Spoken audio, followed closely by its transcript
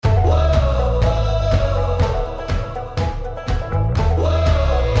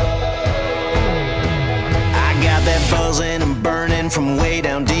from way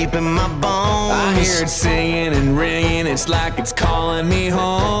down deep in my bones. I hear it singing and ringing, it's like it's calling me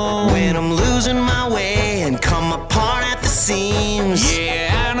home. When I'm losing my way and come apart at the seams.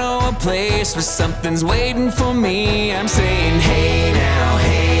 Yeah, I know a place where something's waiting for me. I'm saying, hey now,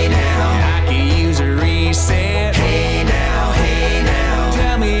 I could use a reset. Hey now,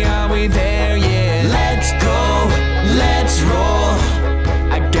 tell me, are we there yet? Let's go, let's roll.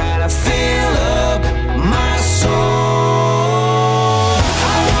 I gotta fill up my soul.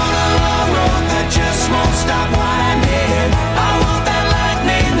 I want a long road that just won't stop winding. I want that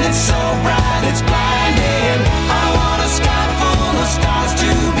lightning that's so bright it's blinding. I want a sky full of stars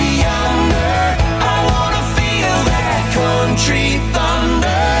to be under. I wanna feel that country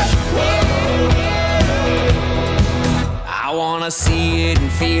thunder. I wanna see it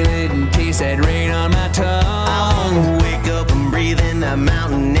and feel it and taste that rain on my tongue. I wanna wake up and breathe in that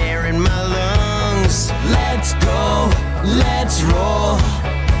mountain air in my lungs. Let's go, let's roll.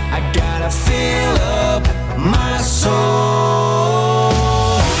 I gotta fill up my soul.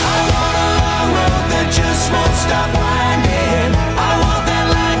 I want a long road that just won't stop winding. I want that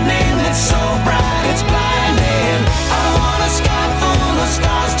lightning that's so bright it's blinding. I want a sky full of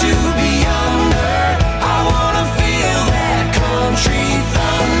stars to be under. I wanna feel that country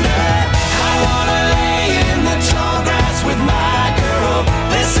thunder. I wanna lay in the tall grass with my girl,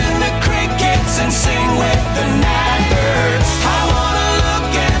 listen to crickets and sing with the night birds. I wanna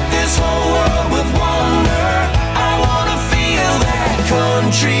look at this whole world with wonder. I wanna feel that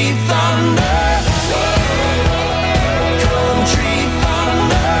country thunder. Country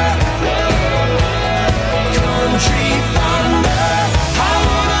thunder. Country thunder. I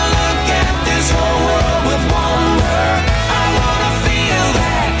wanna look at this whole world with wonder. I wanna feel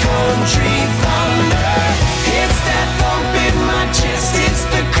that country thunder. It's that thump in my chest, it's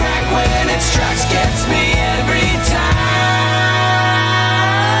the crack when it strikes, gets me every time.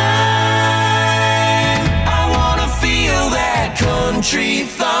 I wanna feel that country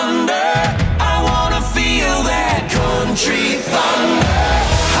thunder. I wanna feel that country thunder.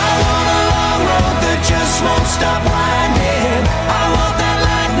 I want a long road that just won't stop winding. I want that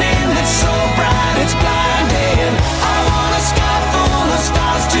lightning that's so bright it's blinding. I want a sky full of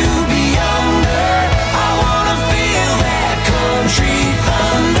stars to be under. I wanna feel that country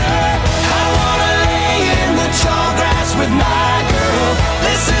thunder. I wanna lay in the tall grass with my girl,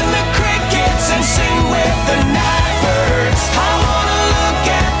 listen to crickets and sing with the night birds. I wanna look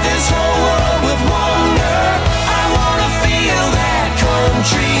at this whole world with wonder. I wanna feel that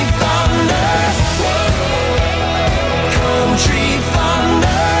country thunder. Country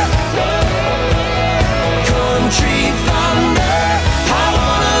thunder. Country thunder. I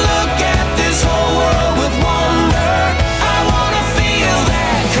wanna look at this whole world with wonder. I wanna feel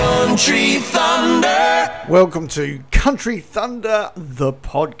that country thunder. Welcome to Country Thunder, the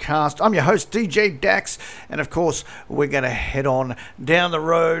podcast. I'm your host, DJ Dax, and of course, we're going to head on down the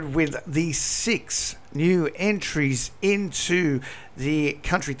road with the 6 new entries into the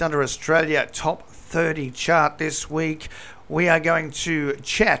Country Thunder Australia Top 30 chart this week. We are going to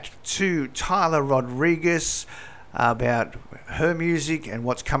chat to Tyla Rodrigues about her music and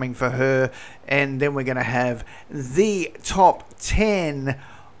what's coming for her, and then we're going to have the top 10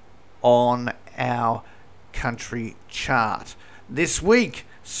 on our country chart this week.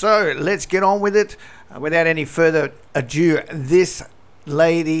 So let's get on with it. Without any further ado, this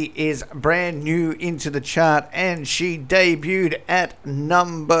lady is brand new into the chart and she debuted at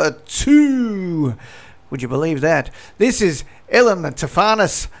number 2. Would you believe that? This is Ellen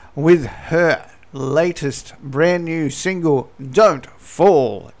Tefanis with her latest brand new single, Don't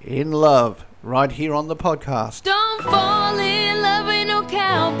Fall in Love, right here on the podcast. Don't fall in love with no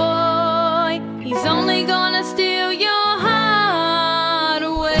cowboy. He's only gonna steal your heart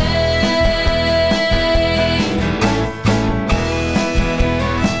away.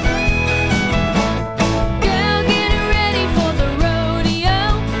 Girl, getting ready for the rodeo.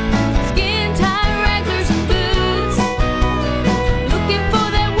 Skin tight wranglers and boots. Looking for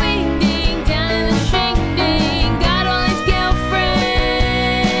that wing-ding down in the shing-ding. Got all his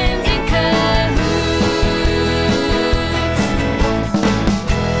girlfriends in cahoots.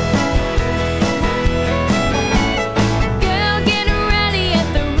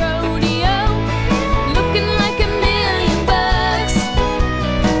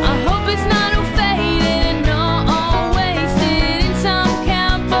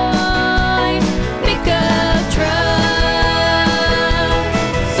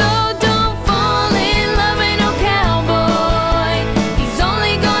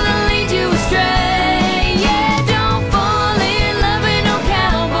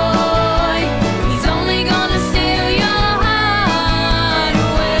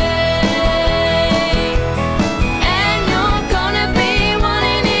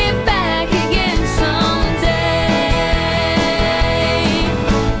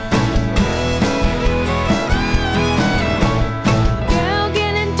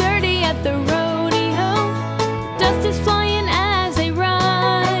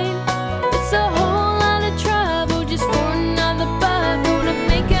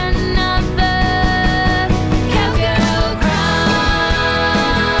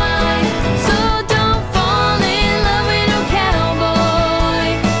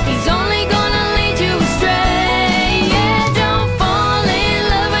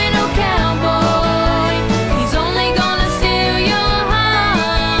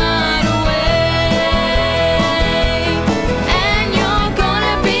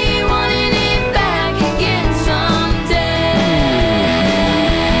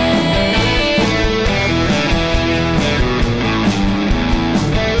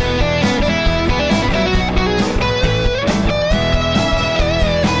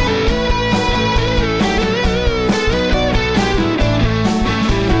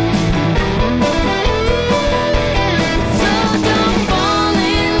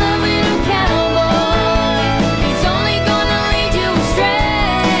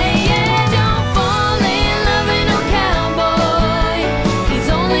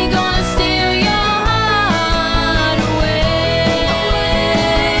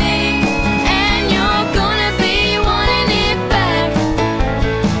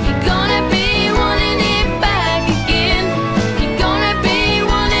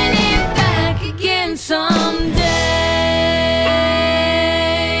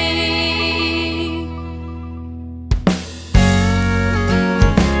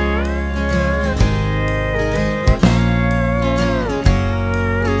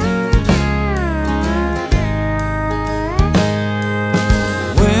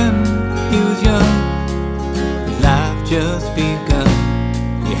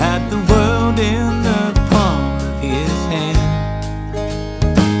 had the world in the palm of his hand.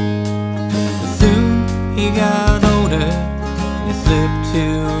 But soon he got older, it slipped to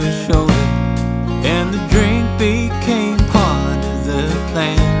his shoulder, and the drink became part of the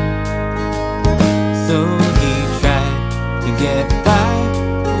plan. So he tried to get by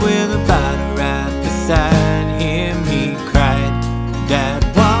with a bottle right beside him. He cried, "Dad,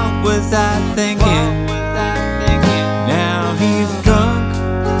 what was I thinking?" Now he's drunk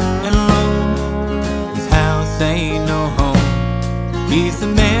and alone, his house ain't no home. He's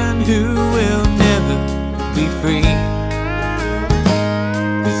the man who will never be free.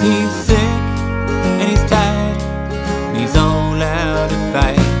 'Cause he's sick and he's tired, and he's all out to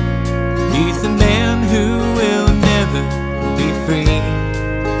fight. He's the man who will never be free.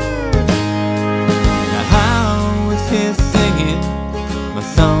 Now how was his singing my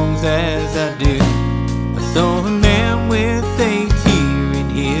songs as I do? I saw a man with a tear in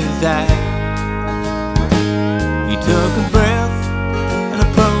his eye. He took a breath and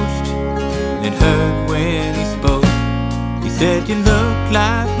approached, and heard when he spoke. He said, "You look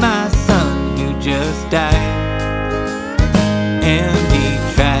like my son who just died." And he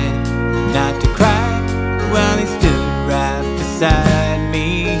tried not to cry while he stood right beside me.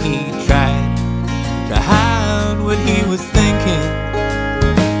 He tried to hide what he was thinking.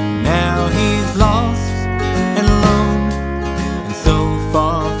 Now he's lost and alone, and so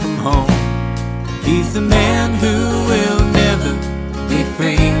far from home. He's the man who will never be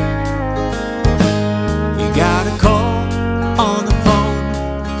free. He got a call on the phone,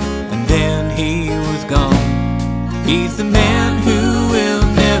 and then he was gone. He's the man who will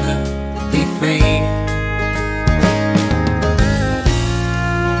never be free.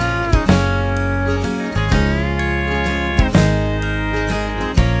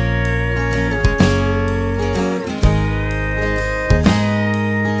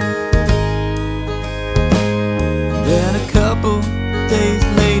 Then a couple days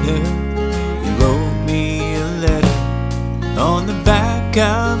later, he wrote me a letter on the back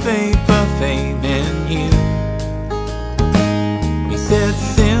of a buffet menu. He said,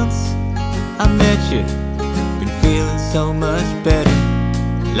 "Since I met you, been feeling so much better,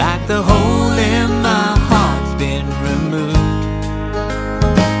 like the hole in my heart's been removed."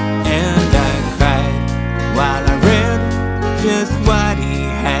 And I cried while I read just what he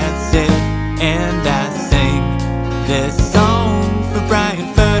had said, and I sang this song for Brian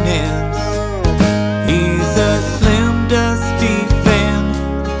Fernandez. He's a slim, dusty fan,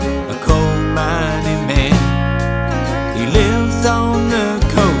 a coal mining man. He lives on the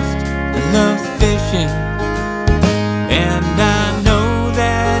coast and loves fishing. And I know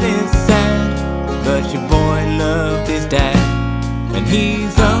that it's sad, but your boy loved his dad. And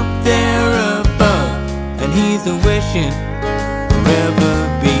he's up there above, and he's a wishing forever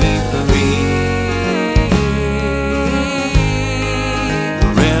be free.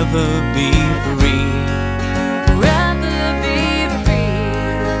 Forever be free. Forever be free.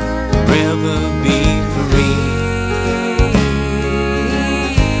 Forever be free.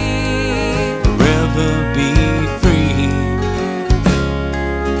 Forever be free.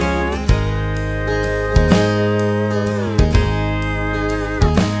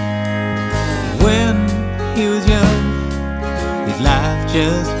 When he was young, his life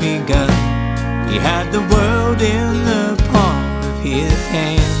just begun. He had the world in the palm of his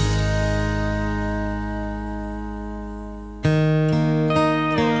hand.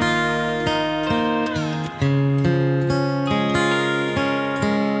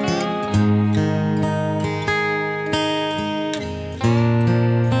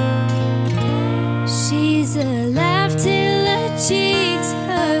 She's a laugh till her cheeks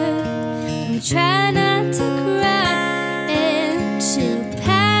hurt, and try not to cry, and she'll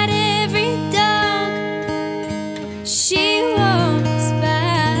pat every dog she walks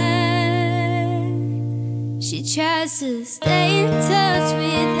by. She tries to stay in touch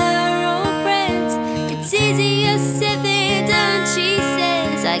with her old friends. It's easier said than done, she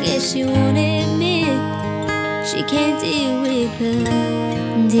says. I guess she won't admit she can't deal with the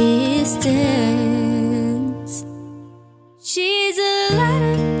distance. She's a lot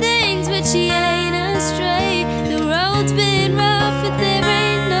of things, but she ain't astray. The road's been rough, but there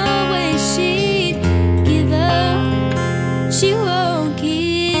ain't no way she'd give up. She won't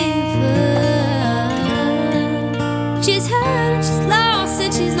give up. She's hurt, she's lost,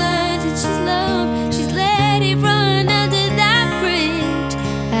 and she's learned, and she's loved. She's let it run under that bridge.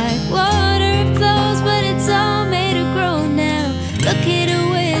 Like water it flows, but it's all made of grow now. Look at her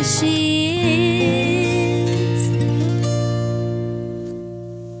where she is.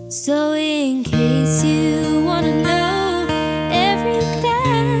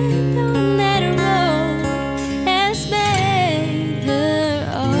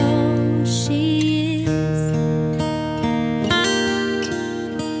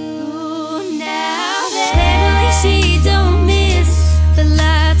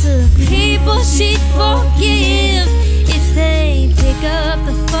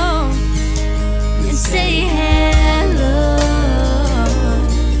 say hello.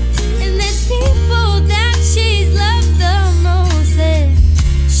 And there's people that she's loved the most that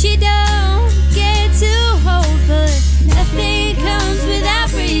she don't get to hold, but nothing comes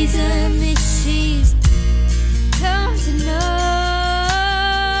without reason that she's come to know.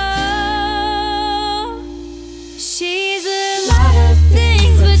 She's a lot of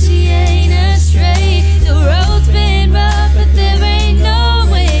things, but she ain't astray. The road's been rough, but there ain't no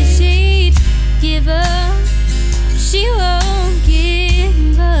way she'd give up. She won't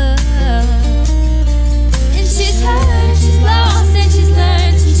give up. And she's hurt, she's lost, and she's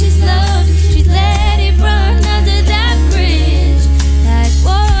learned, and she's loved. She's let it run under that bridge. Like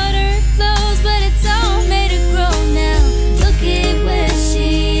water flows, but it's all made of grow now. Look at where she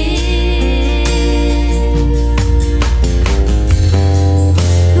is.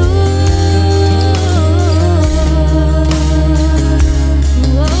 Ooh,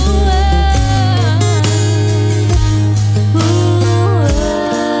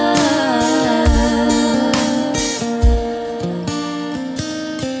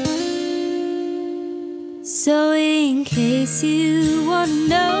 so in case you wanna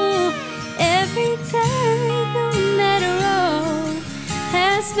know everything, no matter all,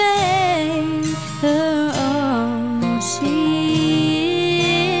 has made her all she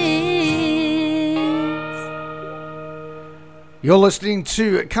is. You're listening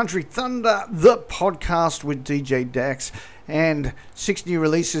to Country Thunder, the podcast with DJ Dax, and 6 new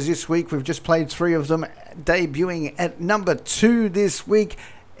releases this week. We've just played 3 of them. Debuting at number 2 this week,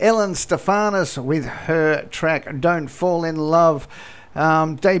 Ellen Stefanis with her track Don't Fall in Love.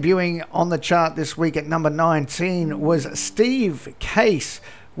 Debuting on the chart this week at number 19 was Steve Case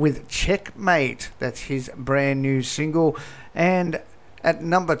with Checkmate. That's his brand new single. And at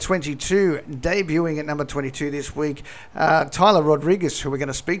number 22, debuting at number 22 this week, Tyla Rodrigues, who we're going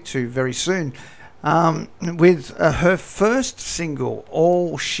to speak to very soon, with her first single,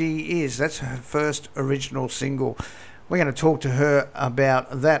 All She Is. That's her first original single. We're going to talk to her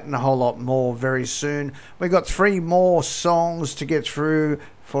about that and a whole lot more very soon. We've got 3 more songs to get through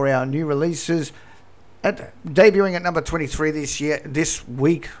for our new releases. Debuting at number 23 this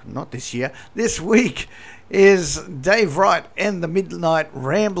week is Dave Wright and the Midnight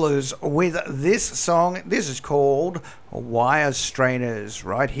Ramblers with this song. This is called Wire Strainers,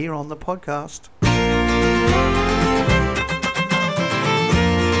 right here on the podcast.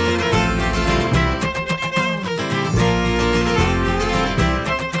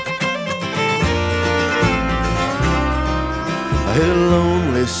 I hit a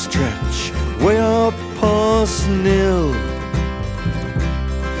lonely stretch way up Parson Hill,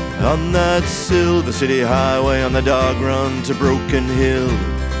 on that Silver City highway on the dog run to Broken Hill,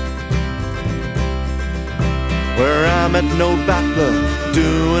 where I met an old battler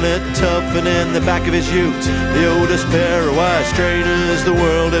doing it tough, and in the back of his ute the oldest pair of wire strainers the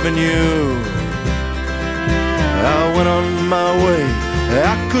world ever knew. I went on my way,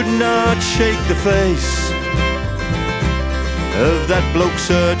 I could not shake the face of that bloke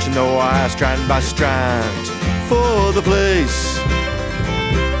searching the wire strand by strand for the place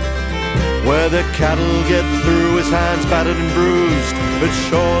where the cattle get through, his hands battered and bruised, but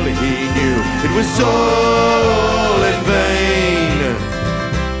surely he knew it was all in vain.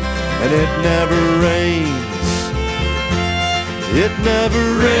 And it never rains, it never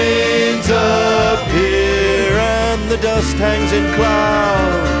rains up here, and the dust hangs in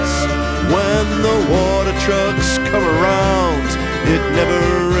clouds. When the water trucks come around, it never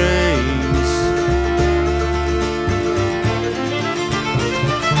rains.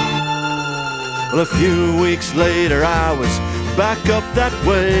 Well, a few weeks later I was back up that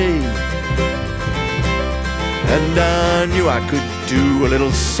way, and I knew I could do a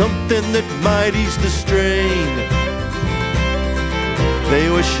little something that might ease the strain. They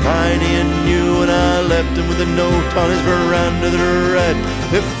were shiny and new, and I left him with a note on his veranda that read,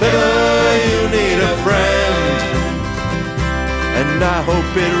 if ever you need a friend, and I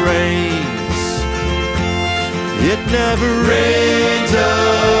hope it rains. It never rains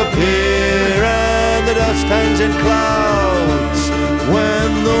up here, and the dust hangs in clouds.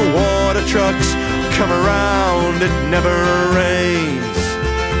 When the water trucks come around, it never rains.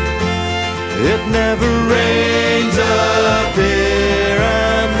 It never rains up here,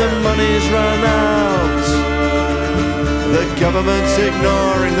 and the money's run out. The government's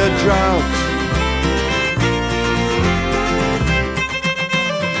ignoring the drought.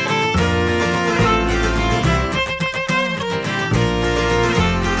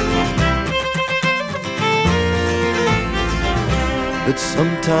 That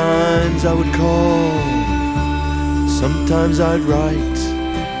sometimes I would call, sometimes I'd write,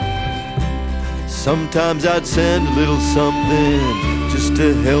 Sometimes I'd send a little something just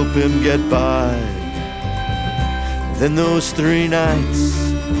to help him get by. Then those 3 nights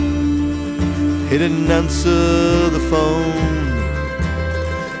he didn't answer the phone,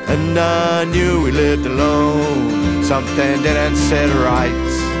 and I knew he lived alone. Something didn't sit right.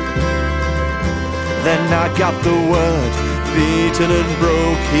 Then I got the word, beaten and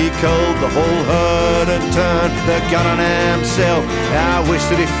broke. He called the whole herd and turned the gun on himself. I wish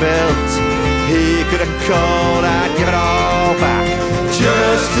that he felt he could have called. I'd give it all back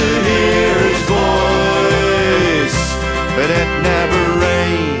just to hear his voice. But it never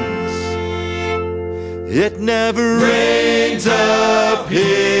rains. It never rains up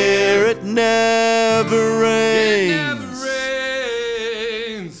here. It never rains.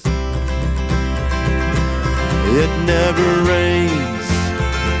 It never rains.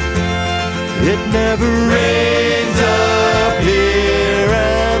 It never rains up here,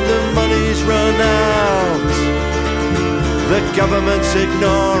 and the money's run out. The government's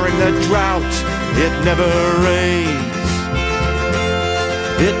ignoring the drought. It never rains.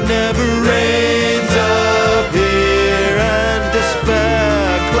 It never rains up here, and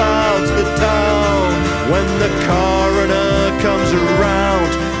despair clouds the town. When the coroner comes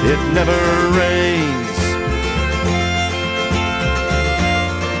around, it never rains.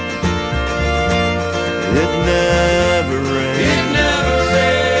 It never rains. It never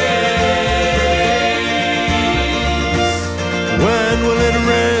rains. When will it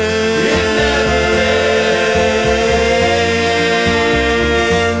rain? It never rain.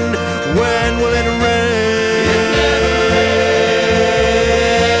 When will it rain? It never rain.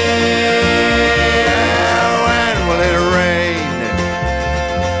 When will it rain?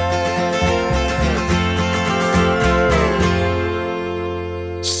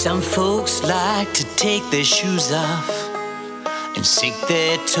 Some folks like to take their shoes off and sink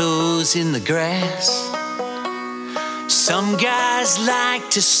their toes in the grass. Some guys like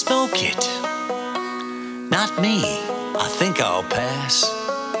to smoke it. Not me, I think I'll pass.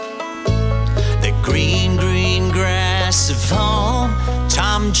 The green, green grass of home,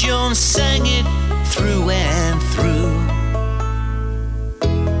 Tom Jones sang it through and through.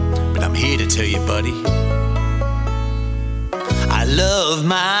 But I'm here to tell you, buddy, I love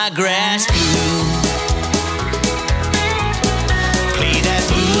my grass blue. Play that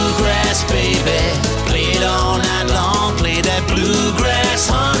bluegrass, baby. Play it all night long. Play that bluegrass,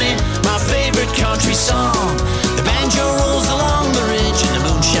 honey. My favorite country song. The banjo rolls along the ridge, and the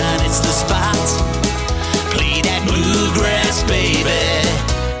moonshine, it's the spot. Play that bluegrass, baby.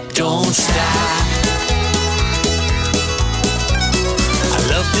 Don't stop. I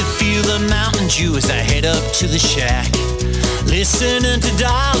love to feel the mountain dew as I head up to the shack. Listening to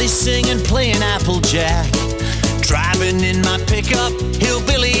Dolly singing, playing Applejack. Driving in my pickup,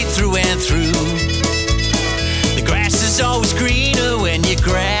 hillbilly through and through. The grass is always greener when your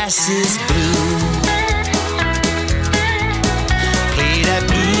grass is blue. Play that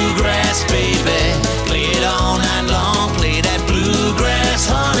bluegrass, baby. Play it all night long. Play that bluegrass,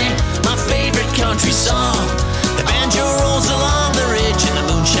 honey. My favorite country song. The banjo rolls along the ridge, and the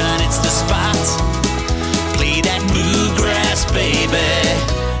moonshine, it's the spot. Play that bluegrass, baby.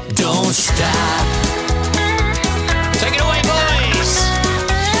 Don't stop. Take it away, boys.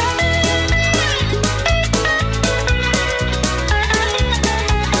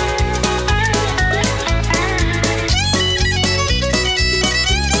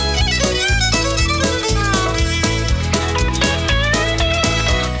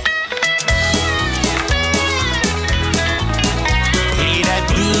 Play that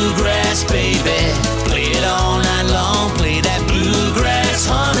bluegrass, baby. Play it all night long. Play that bluegrass,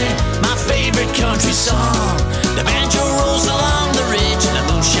 honey. My favorite country song. The banjo rolls along the ridge, and the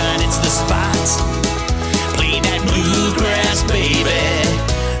moonshine, it's the spot. Play that bluegrass, baby.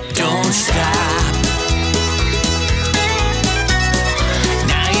 Don't stop.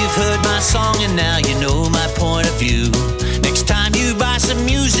 Now you've heard my song, and now you know my point of view. Next time you buy some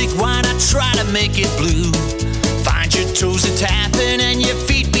music, why not try to make it blue? Find your toes a tapping and your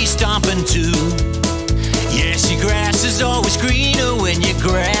feet be stomping too. Yes, your grass is always greener when your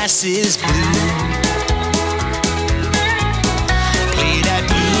grass is blue. Play that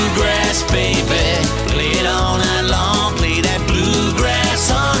bluegrass, baby. Play it all night long. Play that bluegrass,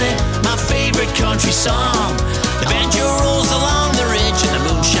 honey. My favorite country song. The banjo rolls along the ridge, and the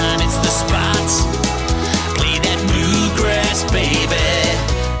moonshine, it's the spot. Play that bluegrass, baby.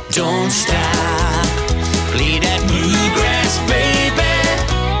 Don't stop. Play that bluegrass, baby.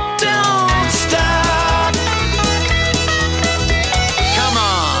 Don't stop. Come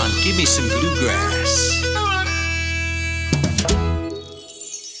on, give me some bluegrass.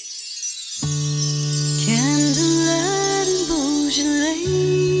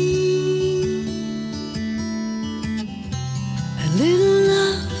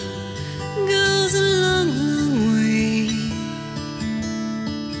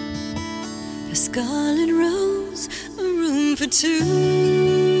 scarlet rose, a room for two.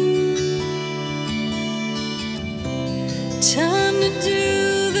 Time to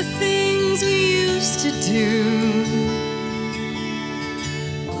do the things we used to do.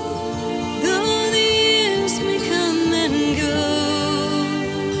 Though the years may come and go,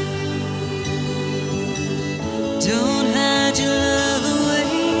 don't hide your love away,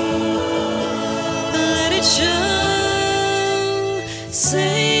 let it show.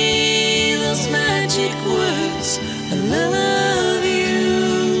 Say those magic words, I love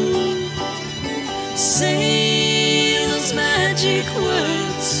you. Say those magic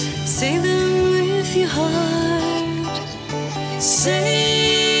words, say them with your heart.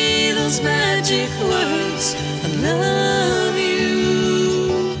 Say those magic words, I love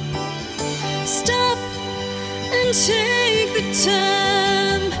you. Stop and take the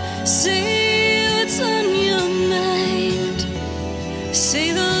time, say what's on your mind.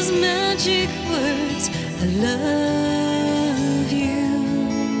 Say those magic words, I love you.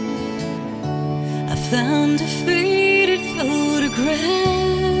 I found a faded photograph.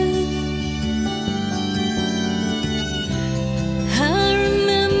 I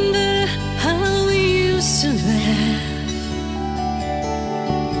remember how we used to laugh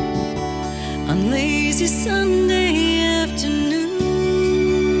on lazy Sunday afternoons.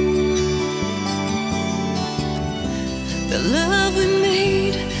 The love we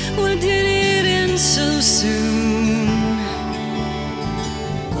made, why did it end so soon?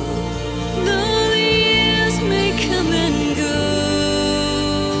 Though the years may come and go,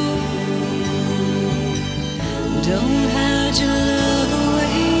 don't hide your love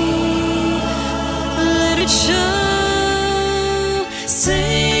away, let it show.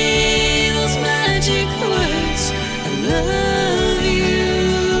 Say those magic words, I love you.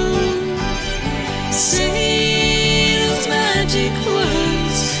 Say those magic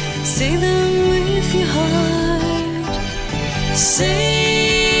words, say them with your heart.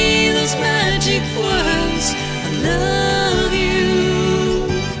 Say those magic words, I love you.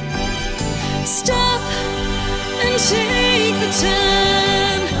 Stop and take the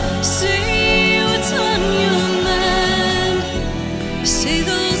time, say what's on your mind. Say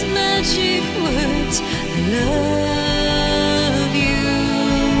those magic words, I love you.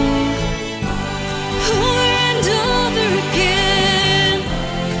 Over and over again,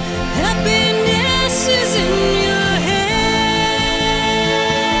 happiness is in your hand.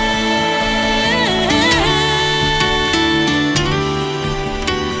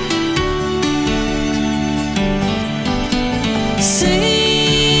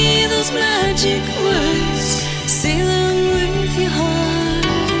 Say those magic words, say them with your heart.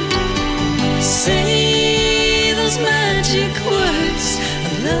 Say those magic words, I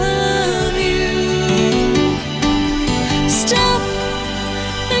love you. Stop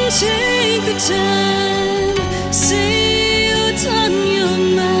and take the time, say what's on your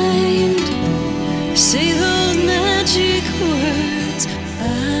mind. Say those magic words, I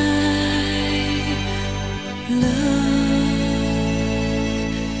love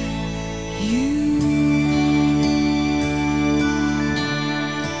you.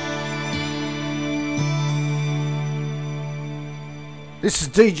 This is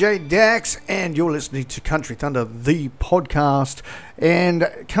DJ Dax, and you're listening to Country Thunder, the podcast. And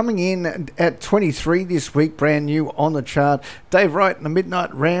coming in at 23 this week, brand new on the chart, Dave Wright and the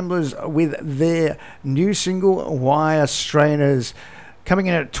Midnight Ramblers with their new single, Wire Strainers. Coming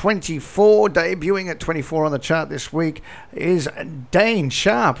in at 24, debuting at 24 on the chart this week, is Dane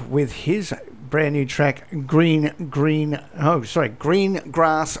Sharp with his brand new track, Green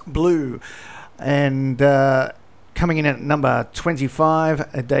Grass Blue. And coming in at number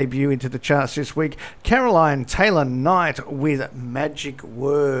 25, a debut into the charts this week, Caroline Taylor Knight with Magic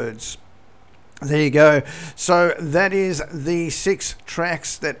Words. There you go. So that is the 6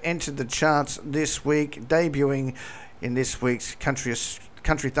 tracks that entered the charts this week, debuting in this week's Country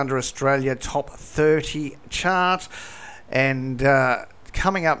Thunder Australia Top 30 chart. And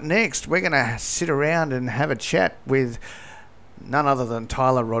coming up next, we're going to sit around and have a chat with none other than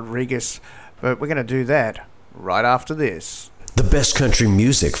Tyla Rodrigues. But we're going to do that right after this. The best country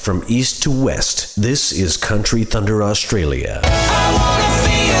music from east to west. This is Country Thunder Australia. I wanna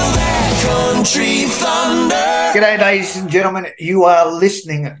feel that country thunder. G'day, ladies and gentlemen. You are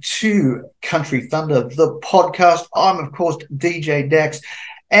listening to Country Thunder, the podcast. I'm, of course, DJ Dax.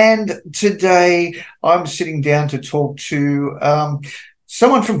 And today I'm sitting down to talk to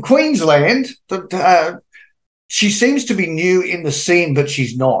someone from Queensland. She seems to be new in the scene, but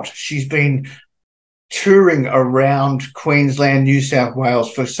she's not. She's been touring around Queensland, New South Wales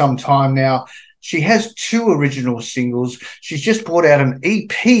for some time now. She has two original singles. She's just brought out an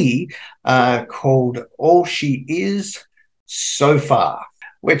EP called All She Is So Far.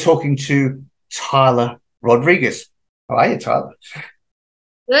 We're talking to Tyla Rodrigues. How are you, Tyler?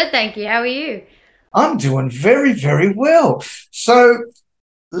 Good, thank you. How are you? I'm doing very, very well. So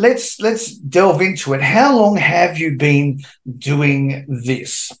let's delve into it. How long have you been doing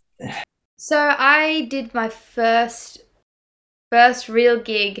this? So I did my first real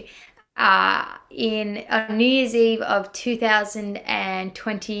gig in New Year's Eve of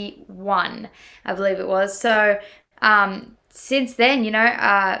 2021, I believe it was. So since then,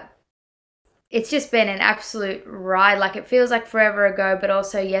 it's just been an absolute ride. Like it feels like forever ago, but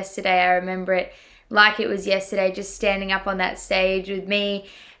also yesterday, I remember it like it was yesterday, just standing up on that stage with me,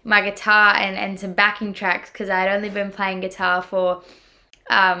 my guitar, and some backing tracks because I had only been playing guitar for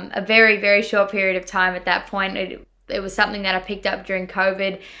a very, very short period of time at that point. It was something that I picked up during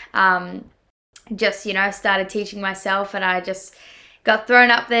COVID. Just, started teaching myself, and I just got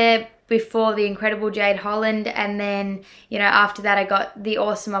thrown up there before the incredible Jade Holland. And then, after that, I got the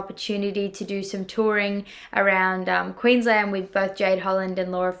awesome opportunity to do some touring around Queensland with both Jade Holland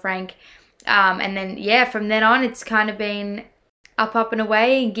and Laura Frank. And then, from then on, it's kind of been up and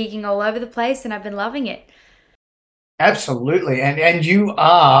away and gigging all over the place, and I've been loving it. Absolutely, and you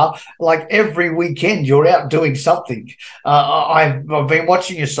are like every weekend you're out doing something. I've been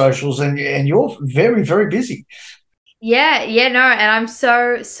watching your socials, and you're very, very busy. Yeah, no, and I'm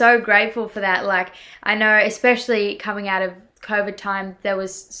so grateful for that. Like, I know, especially coming out of COVID time, there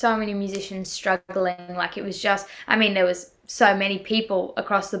was so many musicians struggling. Like, it was just, I mean, there was so many people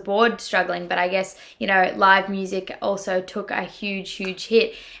across the board struggling, but I guess, live music also took a huge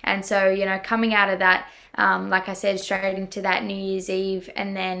hit. And so, coming out of that, like I said, straight into that New Year's Eve,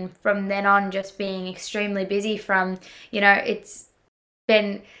 and then from then on, just being extremely busy from, it's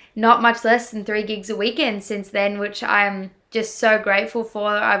been not much less than 3 gigs a weekend since then, which I'm just so grateful for.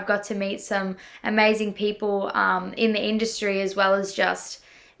 I've got to meet some amazing people in the industry, as well as just,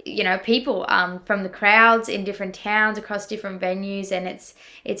 people from the crowds in different towns across different venues, and it's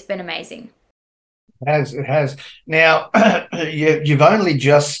been amazing. It has. Now, you've only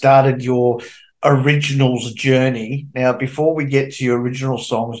just started your originals journey. Now, before we get to your original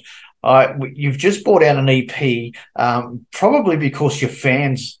songs, you've just brought out an EP, probably because your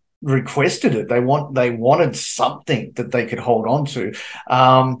fans requested it. They wanted something that they could hold on to.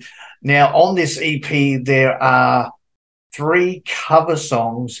 Now, on this EP, there are three cover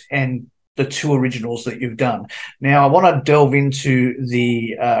songs and the two originals that you've done. Now, I want to delve into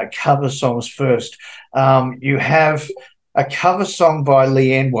the cover songs first. You have a cover song by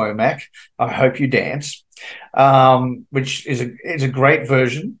Leanne Womack, I Hope You Dance, which is a great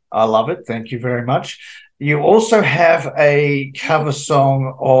version. I love it. Thank you very much. You also have a cover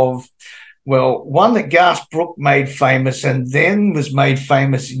song of, well, one that Garth Brooks made famous and then was made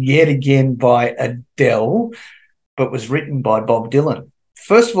famous yet again by Adele, but was written by Bob Dylan.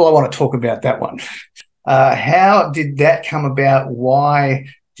 First of all, I want to talk about that one. How did that come about? Why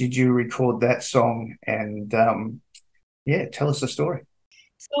did you record that song? And tell us the story.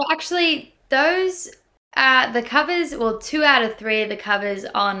 So actually, those the covers, well, 2 out of 3 of the covers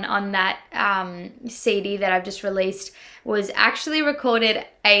on that CD that I've just released was actually recorded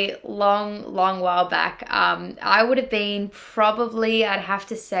a long while back. I would have been probably, I'd have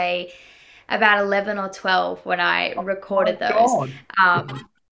to say, about 11 or 12 when I recorded those.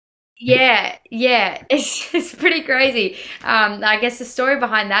 Yeah, it's pretty crazy. I guess the story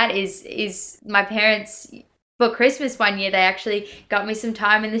behind that is my parents, for Christmas one year, they actually got me some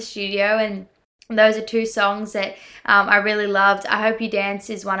time in the studio, and those are 2 songs that I really loved. I Hope You Dance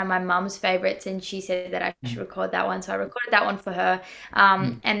is one of my mum's favorites, and she said that I should record that one, so I recorded that one for her.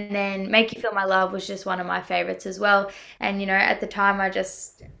 And then Make You Feel My Love was just one of my favorites as well. And at the time,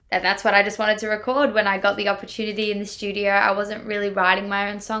 that's what I just wanted to record when I got the opportunity in the studio. I wasn't really writing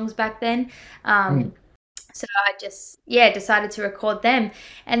my own songs back then. So I just, decided to record them.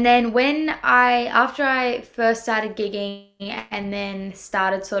 And then after I first started gigging and then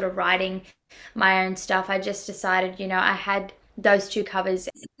started sort of writing my own stuff, I just decided, I had those 2 covers.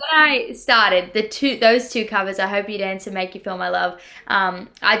 When I started those two covers, I Hope You Dance and Make You Feel My Love,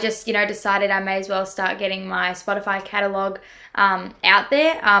 I just, decided I may as well start getting my Spotify catalog out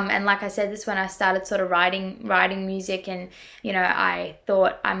there. And like I said, this is when I started sort of writing music, and, I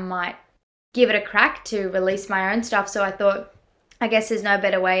thought I might give it a crack to release my own stuff. So I thought, I guess there's no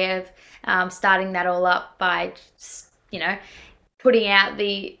better way of starting that all up by just, putting out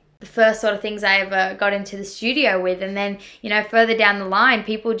the first sort of things I ever got into the studio with. And then, further down the line,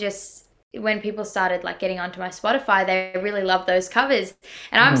 people just when people started like getting onto my Spotify, they really loved those covers.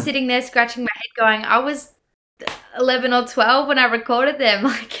 And I'm sitting there scratching my head going, I was 11 or 12 when I recorded them.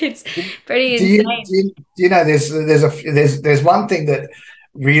 Like, it's pretty Do you, insane. do you know there's one thing that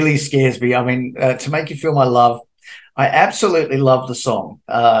really scares me. I mean, To Make You Feel My Love, I absolutely love the song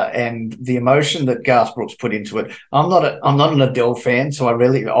and the emotion that Garth Brooks put into it. I'm not an Adele fan, so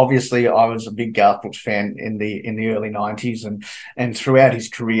obviously I was a big Garth Brooks fan in the early '90s and throughout his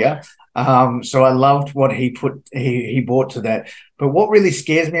career. So I loved what he brought to that. But what really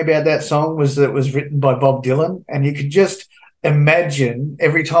scares me about that song was that it was written by Bob Dylan, and you could just imagine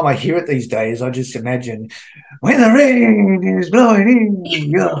every time I hear it these days, I just imagine when the rain is blowing in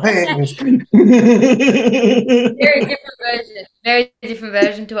your face. Very different version. Very different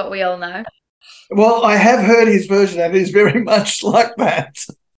version to what we all know. Well, I have heard his version, and it is very much like that.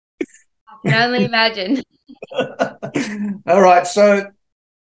 I can only imagine. All right, so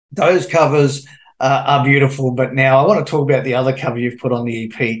those covers are beautiful, but now I want to talk about the other cover you've put on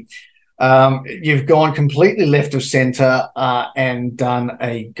the EP. You've gone completely left of center and done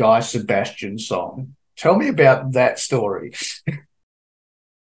a Guy Sebastian song. Tell me about that story.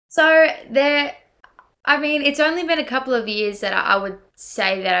 So I mean, it's only been a couple of years that I would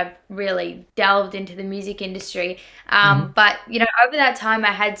say that I've really delved into the music industry. But, over that time,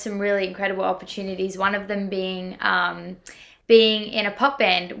 I had some really incredible opportunities. One of them being in a pop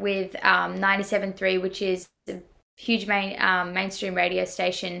band with 97.3, which is a huge mainstream radio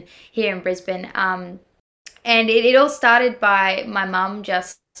station here in Brisbane. And it all started by my mum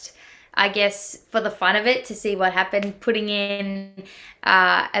just, I guess, for the fun of it, to see what happened, putting in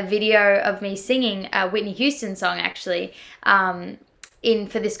a video of me singing a Whitney Houston song, actually, in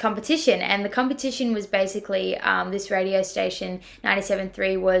for this competition. And the competition was basically this radio station,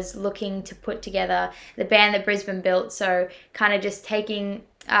 97.3, was looking to put together the band that Brisbane built. So kind of just taking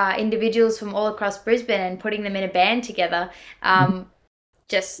individuals from all across Brisbane and putting them in a band together,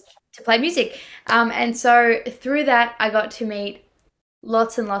 just to play music. And so through that, I got to meet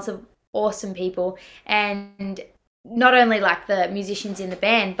lots and lots of awesome people, and not only like the musicians in the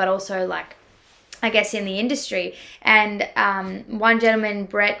band, but also like, I guess, in the industry. And one gentleman,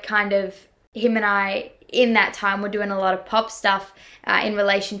 Brett, him and I in that time were doing a lot of pop stuff in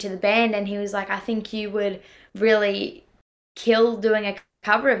relation to the band, and he was like, I think you would really kill doing a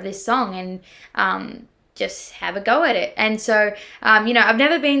cover of this song, and just have a go at it. And so I've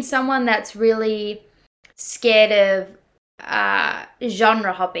never been someone that's really scared of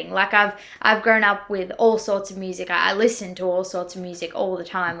genre hopping. Like, I've grown up with all sorts of music. I listen to all sorts of music all the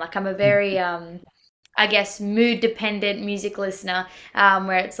time. Like, I'm a very I guess mood dependent music listener,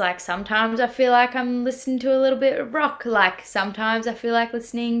 where it's like sometimes I feel like I'm listening to a little bit of rock, like sometimes I feel like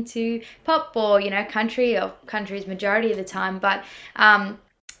listening to pop or country, or country's majority of the time. But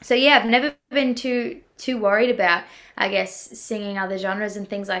so yeah, I've never been too worried about, I guess, singing other genres and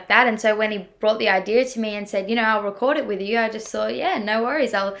things like that. And so when he brought the idea to me and said, I'll record it with you, I just thought, yeah, no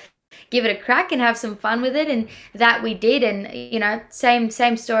worries, I'll give it a crack and have some fun with it. And that we did. And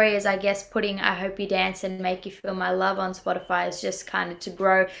same story as, I guess, putting I Hope You Dance and Make You Feel My Love on Spotify, is just kind of to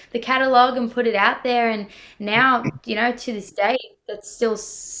grow the catalog and put it out there. And now, to this day, that's still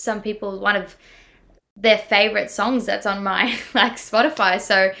some people one of their favorite songs that's on my like Spotify.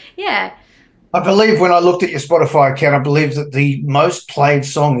 So yeah. I believe when I looked at your Spotify account, I believe that the most played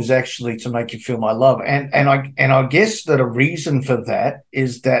song is actually To Make You Feel My Love. And I guess that a reason for that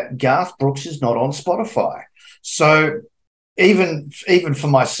is that Garth Brooks is not on Spotify. So even for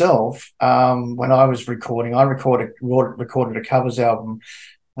myself, when I was recording, I recorded a covers album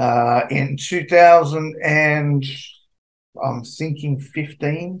in 2000 and I'm thinking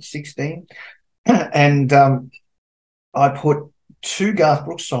 15, 16. And I put 2 Garth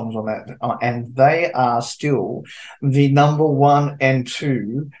Brooks songs on that, and they are still the number 1 and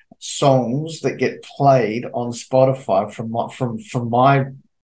 2 songs that get played on Spotify from my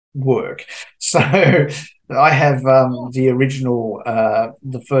work. So I have the original,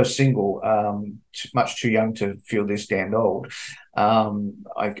 the first single, Much Too Young to Feel This Damned Old.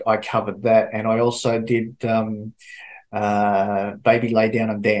 I covered that, and I also did Baby Lay Down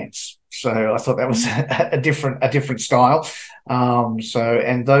and Dance. So I thought that was a different style.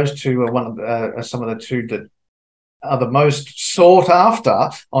 And those two are some of the two that are the most sought after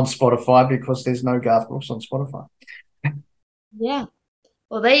on Spotify, because there's no Garth Brooks on Spotify. Yeah.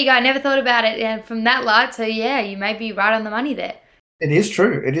 Well, there you go. I never thought about it from that light. So yeah, you may be right on the money there. It is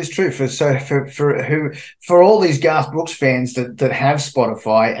true. It is true for all these Garth Brooks fans that have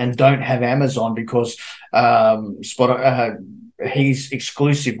Spotify and don't have Amazon, because he's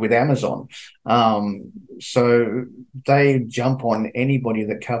exclusive with Amazon. So they jump on anybody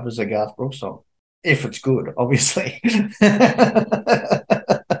that covers a Garth Brooks song, if it's good, obviously.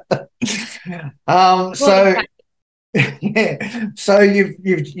 Well, So yeah, so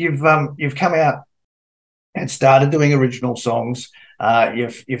you've come out and started doing original songs. Your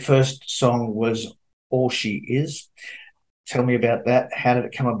first song was "All She Is." Tell me about that. How did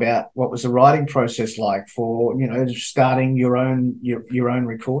it come about? What was the writing process like for starting your own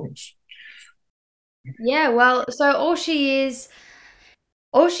recordings? yeah, well, so All She Is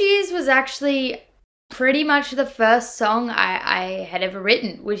was actually pretty much the first song I had ever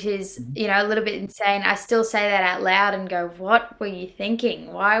written, which is, a little bit insane. I still say that out loud and go, what were you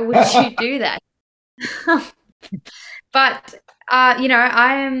thinking? Why would you do that? But,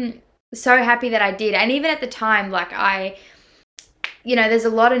 I am so happy that I did. And even at the time, like there's a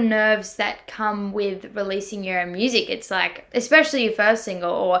lot of nerves that come with releasing your own music. It's like, especially your first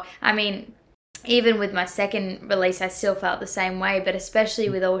single, or, I mean, even with my second release, I still felt the same way. But especially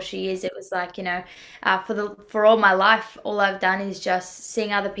with All She Is, it was like, for all my life, all I've done is just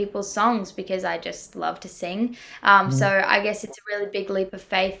sing other people's songs because I just love to sing. So I guess it's a really big leap of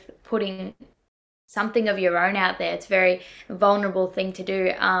faith putting something of your own out there. It's a very vulnerable thing to do.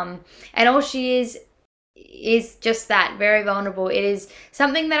 And All She is just that, very vulnerable. It is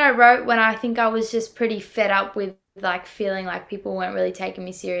something that I wrote when I think I was just pretty fed up with like feeling like people weren't really taking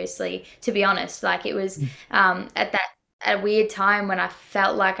me seriously, to be honest. Like it was at a weird time when I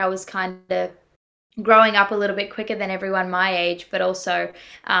felt like I was kind of growing up a little bit quicker than everyone my age, but also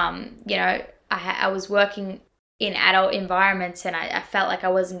I was working in adult environments, and I felt like I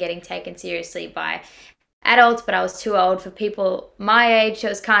wasn't getting taken seriously by adults, but I was too old for people my age. So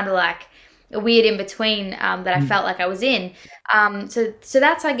it was kind of like a weird in between that I felt like I was in. So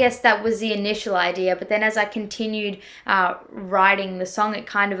that's, I guess, that was the initial idea. But then as I continued writing the song, it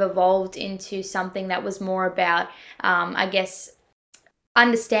kind of evolved into something that was more about, I guess,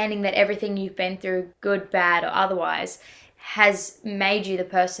 understanding that everything you've been through, good, bad, or otherwise, has made you the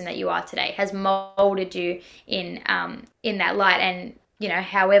person that you are today, has molded you in that light. And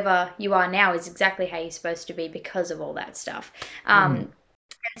however you are now is exactly how you're supposed to be because of all that stuff.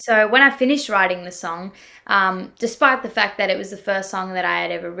 So when I finished writing the song, despite the fact that it was the first song that I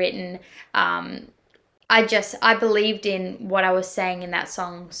had ever written, I believed in what I was saying in that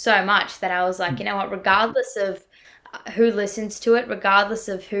song so much that I was like, you know what, regardless of who listens to it, regardless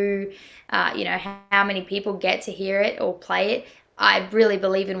of who, how many people get to hear it or play it, I really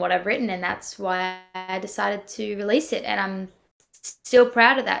believe in what I've written, and that's why I decided to release it, and I'm still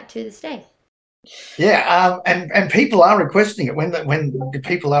proud of that to this day. Yeah, and people are requesting it when the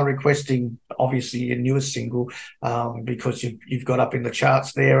people are requesting, obviously, your newest single, because you've got up in the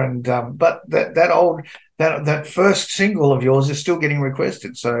charts there, and but that first single of yours is still getting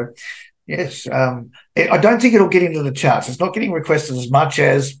requested. So yes, I don't think it'll get into the charts. It's not getting requested as much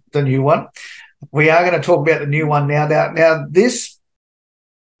as the new one. We are going to talk about the new one now. Now this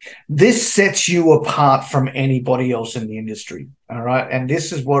sets you apart from anybody else in the industry, all right? And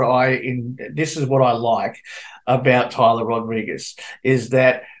this is what I like about Tyla Rodrigues, is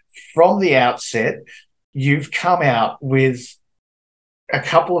that from the outset you've come out with a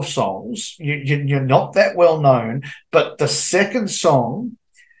couple of songs. You're not that well known, but the second song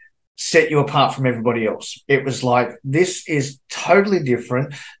set you apart from everybody else. It was like, this is totally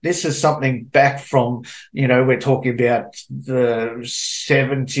different. This is something back from, we're talking about the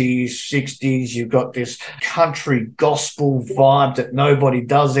 70s, 60s. You've got this country gospel vibe that nobody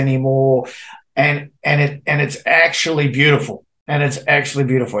does anymore. And it's actually beautiful. And it's actually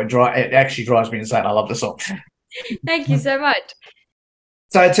beautiful. It actually drives me insane. I love the song. Thank you so much.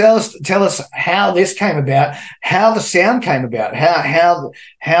 So tell us how this came about, how the sound came about, how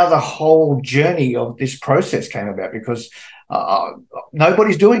the whole journey of this process came about, because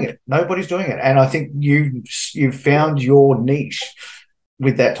nobody's doing it. Nobody's doing it. And I think you've found your niche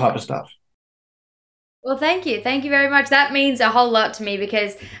with that type of stuff. Well, thank you. Thank you very much. That means a whole lot to me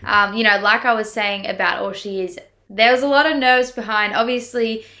because, like I was saying about All She Is, there was a lot of nerves behind.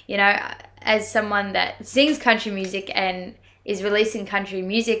 Obviously, as someone that sings country music and is releasing country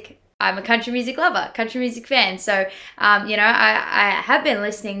music, I'm a country music lover, country music fan. So, I have been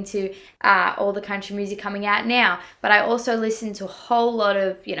listening to all the country music coming out now, but I also listen to a whole lot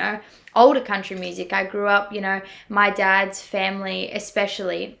of, older country music. I grew up, my dad's family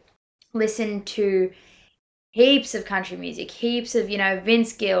especially listened to heaps of country music, heaps of,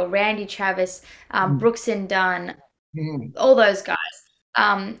 Vince Gill, Randy Travis, Brooks and Dunn, all those guys.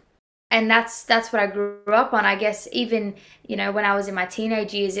 and that's what I grew up on. I guess even, when I was in my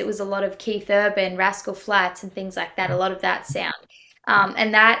teenage years, it was a lot of Keith Urban, Rascal Flatts, and things like that. A lot of that sound,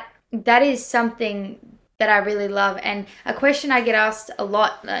 and that is something that I really love. And a question I get asked a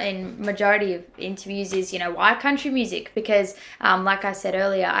lot in majority of interviews is, why country music? Because, like I said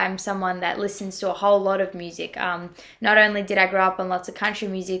earlier, I'm someone that listens to a whole lot of music. Not only did I grow up on lots of country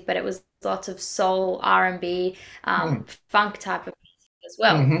music, but it was lots of soul, R&B, funk type of music as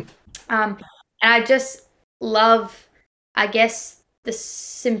well. Mm-hmm. And I just love, I guess, the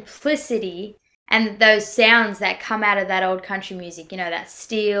simplicity and those sounds that come out of that old country music, that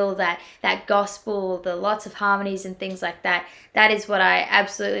steel, that gospel, the lots of harmonies and things like that. That is what I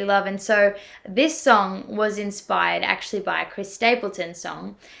absolutely love. And so this song was inspired actually by a Chris Stapleton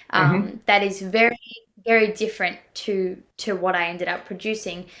song that is very, very different to what I ended up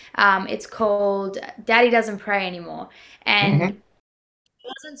producing. It's called Daddy Doesn't Pray Anymore. And it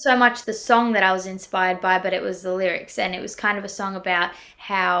wasn't so much the song that I was inspired by, but it was the lyrics. And it was kind of a song about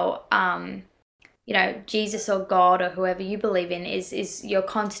how Jesus or God or whoever you believe in is your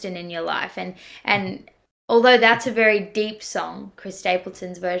constant in your life. And although that's a very deep song, Chris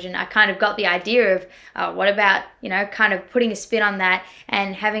Stapleton's version, I kind of got the idea of what about, kind of putting a spin on that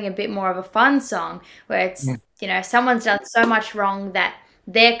and having a bit more of a fun song where it's, someone's done so much wrong that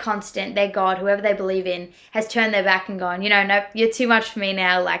their constant, their God, whoever they believe in, has turned their back and gone, nope, you're too much for me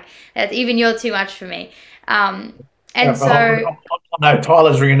now. Like, even you're too much for me. And so, no,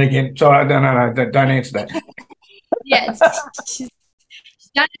 Tyler's ringing again. Sorry, no, don't answer that. yeah, she's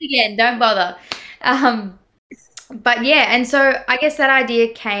done it again. Don't bother. But yeah, and so I guess that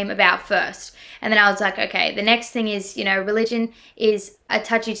idea came about first, and then I was like, okay, the next thing is, religion is a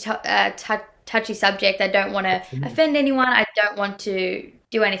touchy subject. I don't want to offend anyone. I don't want to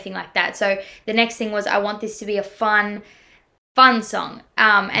do anything like that. So the next thing was I want this to be a fun song.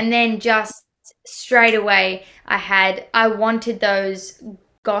 And then just straight away I wanted those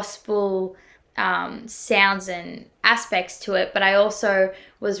gospel sounds and aspects to it, but I also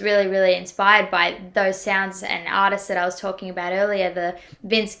was really, really inspired by those sounds and artists that I was talking about earlier, the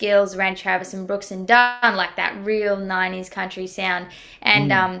Vince Gills, Randy Travis, and Brooks and Dunn, like that real 90s country sound.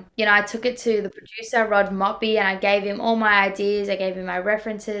 And I took it to the producer, Rod Moppy, and I gave him all my ideas, I gave him my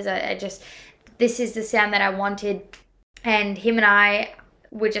references. I just, this is the sound that I wanted, and him and I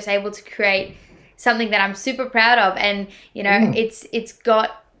were just able to create something that I'm super proud of. And it's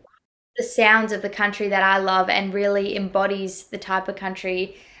got the sounds of the country that I love and really embodies the type of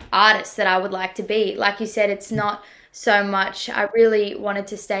country artist that I would like to be. Like you said, it's not so much, I really wanted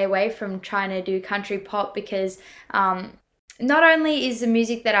to stay away from trying to do country pop because not only is the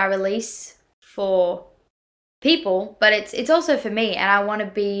music that I release for people, but it's also for me, and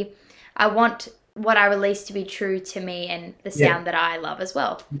I want what I release to be true to me and the sound that I love as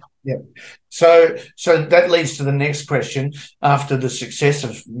well. Yeah. So that leads to the next question. After the success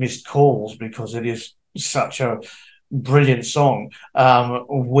of Missed Calls, because it is such a brilliant song,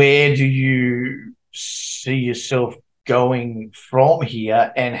 where do you see yourself going from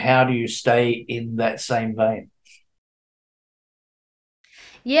here, and how do you stay in that same vein?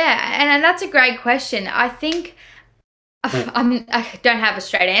 Yeah, and that's a great question. I think I don't have a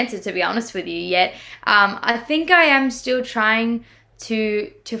straight answer, to be honest with you, yet. I think I am still trying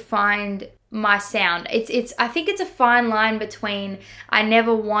to find my sound. I think it's a fine line between, I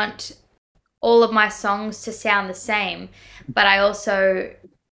never want all of my songs to sound the same, but I also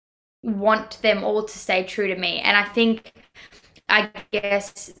want them all to stay true to me. And I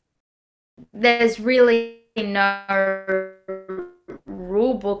guess there's really no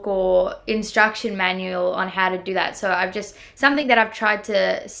rule book or instruction manual on how to do that. So something that I've tried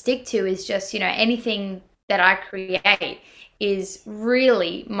to stick to is just, anything that I create is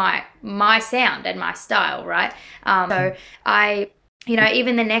really my sound and my style, right? So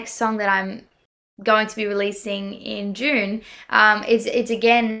even the next song that I'm going to be releasing in June, it's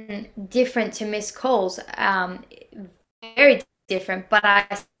again different to Missed Calls, very different, but I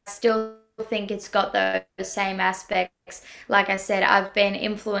still think it's got those same aspects. Like I said, I've been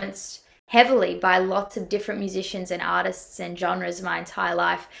influenced heavily by lots of different musicians and artists and genres my entire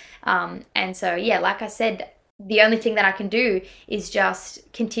life. And so, like I said, the only thing that I can do is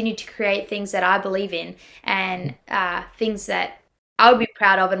just continue to create things that I believe in and things that I would be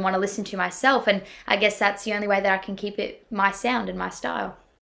proud of and want to listen to myself. And I guess that's the only way that I can keep it my sound and my style.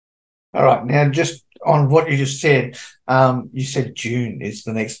 All right. Now, just on what you just said, you said June is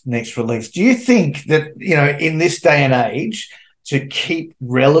the next release. Do you think that, in this day and age, to keep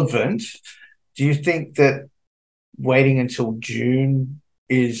relevant, do you think that waiting until June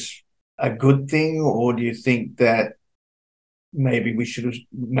is a good thing, or do you think that maybe we should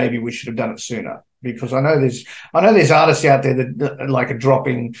have done it sooner, because I know there's artists out there that like are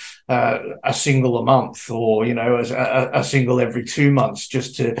dropping a single a month, or a single every 2 months,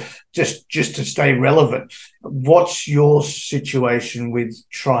 just to stay relevant. What's your situation with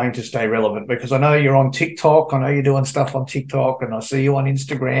trying to stay relevant? Because I know you're on TikTok, I know you're doing stuff on TikTok, and I see you on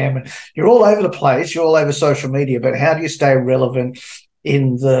Instagram, and you're all over the place, you're all over social media. But how do you stay relevant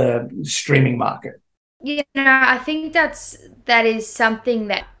in the streaming market? I think that is something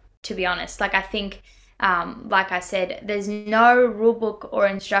that, to be honest, like I think, like I said, there's no rule book or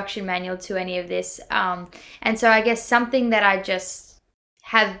instruction manual to any of this, and so I guess something that I just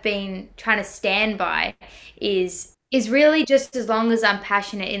have been trying to stand by is really just as long as I'm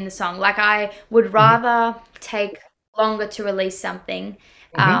passionate in the song. Like I would rather take longer to release something,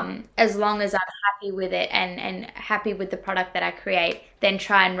 as long as I'm happy with it and happy with the product that I create, then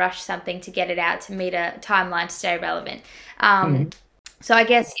try and rush something to get it out to meet a timeline to stay relevant. So I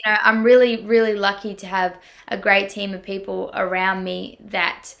guess, I'm really, really lucky to have a great team of people around me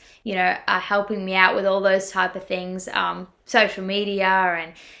that, are helping me out with all those type of things, social media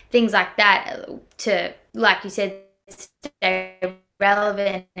and things like that, to, like you said, stay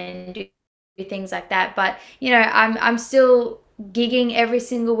relevant and do things like that. But, I'm still gigging every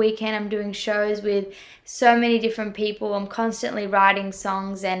single weekend. I'm doing shows with so many different people. I'm constantly writing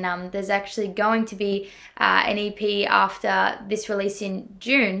songs, and there's actually going to be an EP after this release in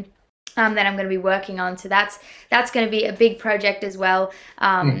June that I'm going to be working on. So that's going to be a big project as well.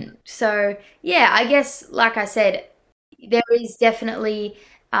 So yeah, I guess, like I said, there is definitely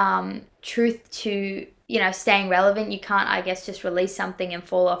truth to staying relevant. You can't, I guess, just release something and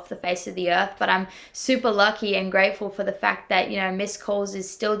fall off the face of the earth. But I'm super lucky and grateful for the fact that, Miss Calls is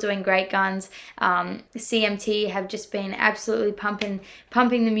still doing great guns. CMT have just been absolutely pumping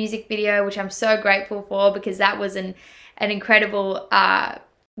the music video, which I'm so grateful for, because that was an incredible,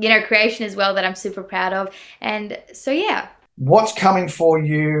 creation as well that I'm super proud of. And so, yeah. What's coming for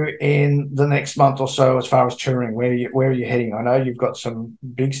you in the next month or so as far as touring? Where are you heading? I know you've got some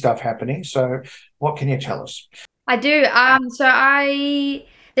big stuff happening. So what can you tell us? I do.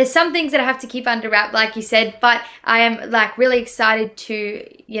 There's some things that I have to keep under wrap, like you said, but I am like really excited to,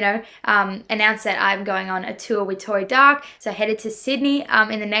 announce that I'm going on a tour with Tori Dark. So I headed to Sydney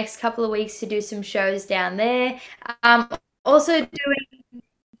in the next couple of weeks to do some shows down there. Also doing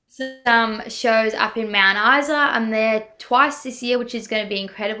some shows up in Mount Isa. I'm there twice this year, which is going to be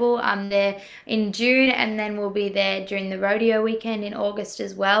incredible. I'm there in June, and then we'll be there during the rodeo weekend in August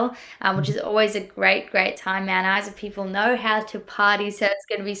as well, which is always a great time. Mount Isa people know how to party, so it's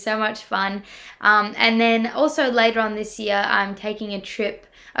going to be so much fun. And then also later on this year, I'm taking a trip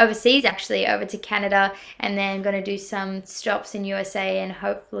overseas, actually, over to Canada, and then going to do some stops in USA and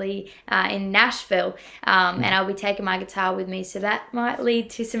hopefully in Nashville, and I'll be taking my guitar with me, so that might lead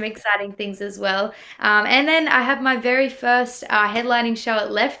to some exciting things as well. And then I have my very first headlining show at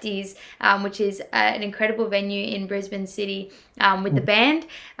Lefties, which is an incredible venue in Brisbane City, with the band,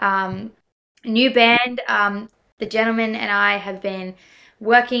 new band. The gentleman and I have been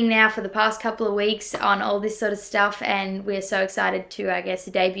working now for the past couple of weeks on all this sort of stuff, and we're so excited to, I guess,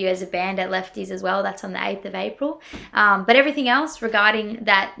 debut as a band at Lefties as well. That's on the 8th of April. But everything else regarding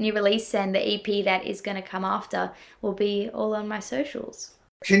that new release and the EP that is going to come after will be all on my socials.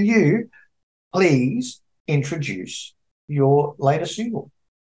 Can you please introduce your latest single?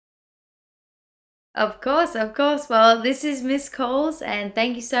 Of course. Well, this is Miss Calls, and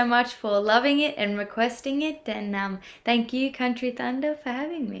thank you so much for loving it and requesting it, and thank you, Country Thunder, for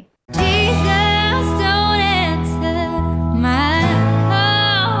having me. Jesus, don't answer my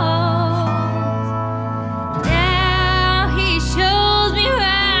calls. Now he shows me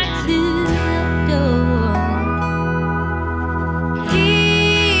right to the door.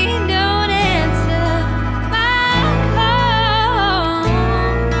 He don't answer my calls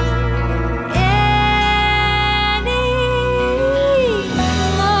anymore.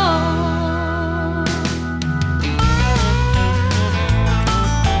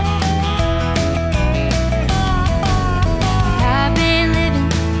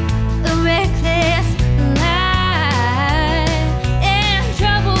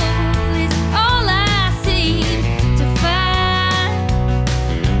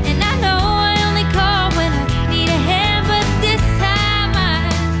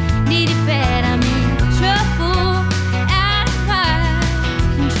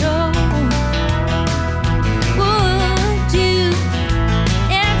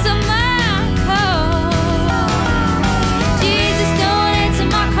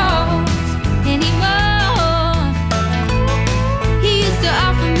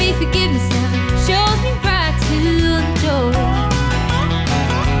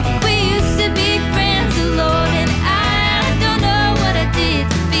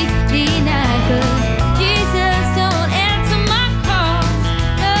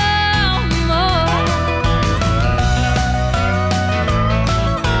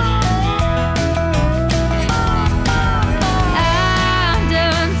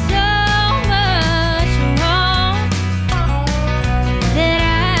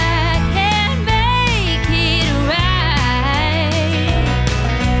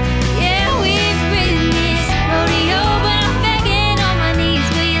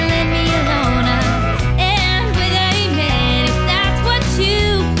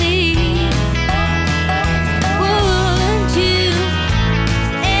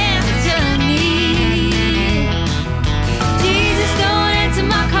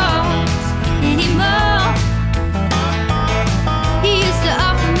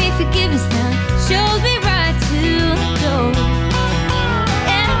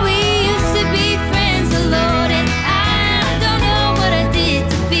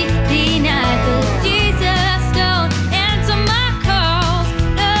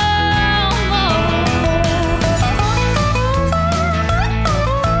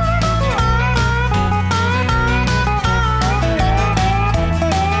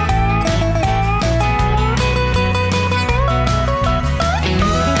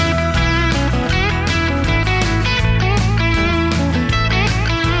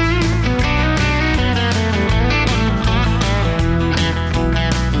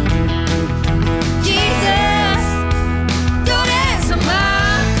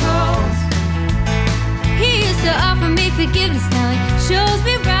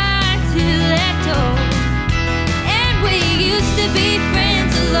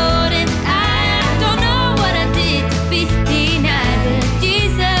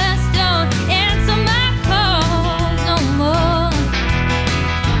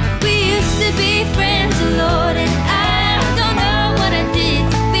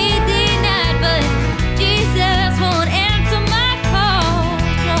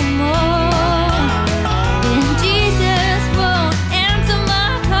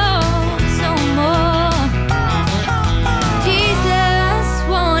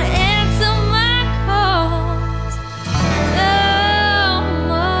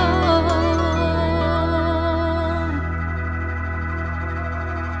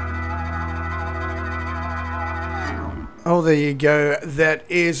 there you go. That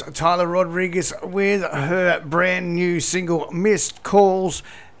is Tyla Rodrigues with her brand new single, Missed Calls.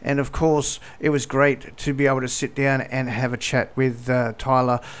 And of course, it was great to be able to sit down and have a chat with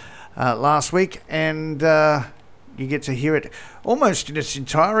Tyla last week. And you get to hear it almost in its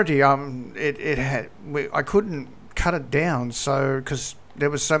entirety. I couldn't cut it down, so because there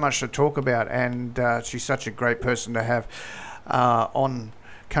was so much to talk about. And she's such a great person to have on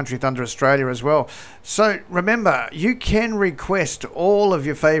Country Thunder Australia as well. So remember, you can request all of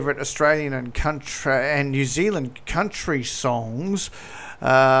your favourite Australian and country and New Zealand country songs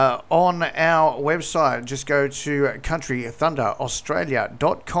on our website. Just go to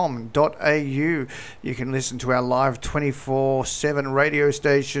countrythunderaustralia.com.au. You can listen to our live 24/7 radio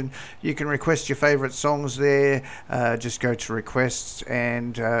station. You can request your favourite songs there. Just go to requests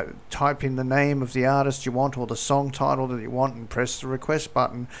and type in the name of the artist you want or the song title that you want and press the request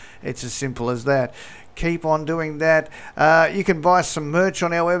button. It's as simple as that. Keep on doing that. You can buy some merch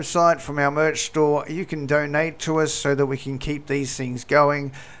on our website from our merch store. You can donate to us so that we can keep these things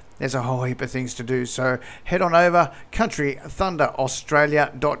going. There's a whole heap of things to do. So head on over,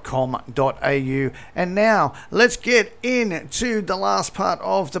 countrythunderaustralia.com.au. And now let's get into the last part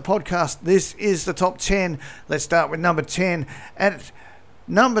of the podcast. This is the top 10. Let's start with number 10. At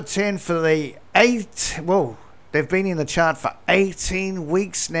number 10 for the they've been in the chart for 18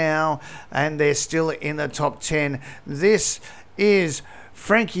 weeks now, and they're still in the top 10. This is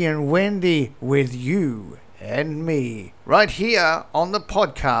Frankie and Wendy with You and Me, right here on the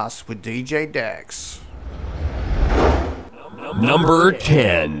podcast with DJ Dax. Number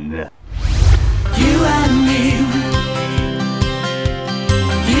 10. You and me.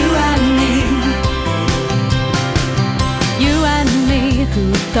 You and me. You and me,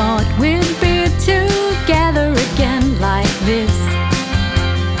 who thought we'd be together again like this?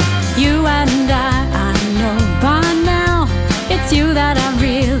 You and I know by now it's you that I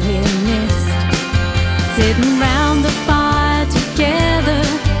really missed. Sitting round the fire together,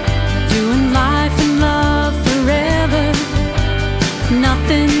 doing life and love forever.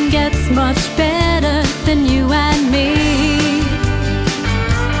 Nothing gets much better than you and me.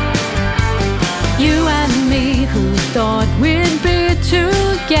 You and me, who thought we'd be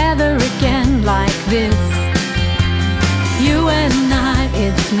together again like this? You and I,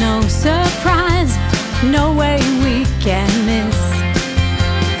 it's no surprise, no way we can miss.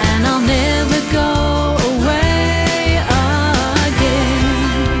 And I'll never go away again,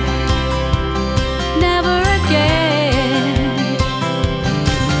 never again.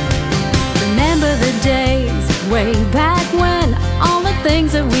 Remember the days way back when, all the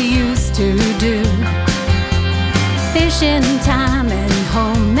things that we used to do. Fishing time and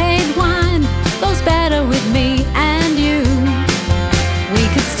homemade wine goes better with me and you. We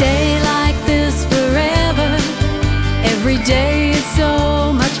could stay like this forever. Every day is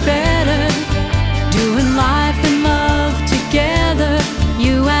so much better. Doing life and love together,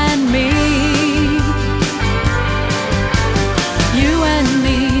 you and me. You and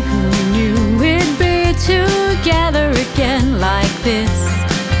me, who knew we'd be together again like this?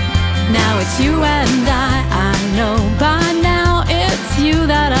 Now it's you and I know by now it's you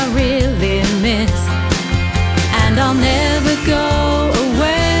that I really miss. And I'll never go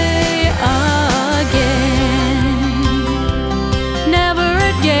away again, never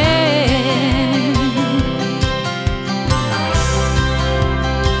again.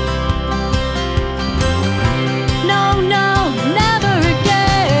 No, no, never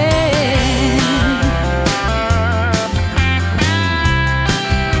again.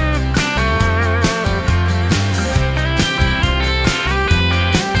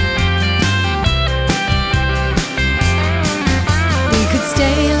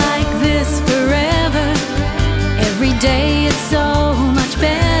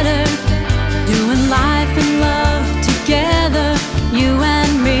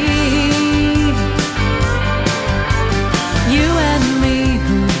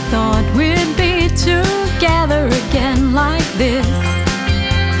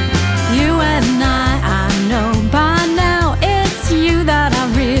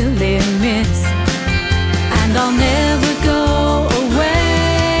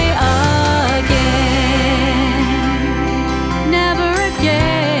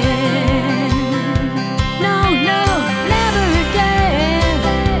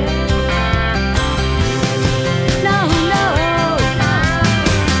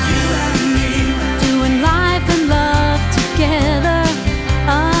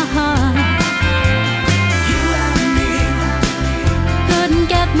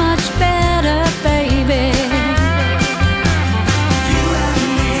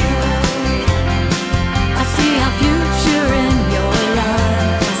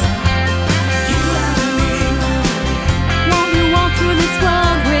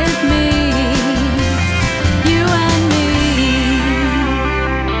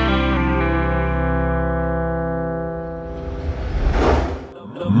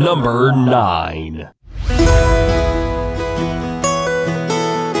 Number 9.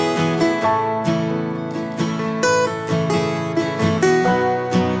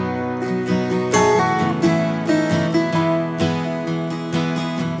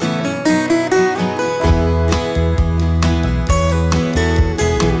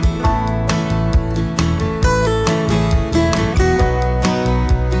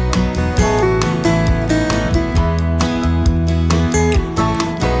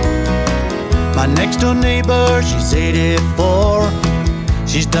 My next door neighbor, she's 84.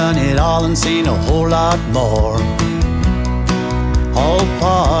 She's done it all and seen a whole lot more. All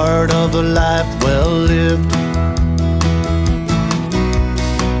part of a life well lived.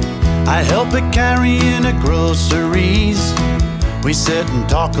 I help her carry in her groceries. We sit and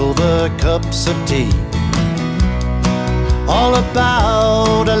talk over cups of tea. All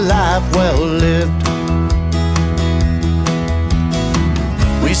about a life well lived.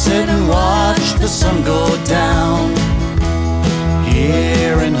 We sit and watch the sun go down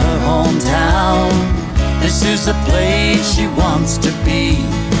here in her hometown. This is the place she wants to be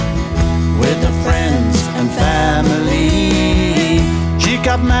with her friends and family. She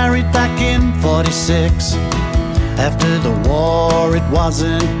got married back in 46. After the war it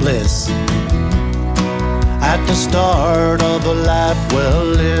wasn't bliss. At the start of a life well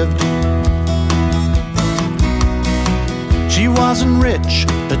lived. She wasn't rich,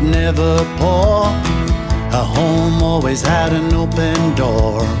 but never poor. Her home always had an open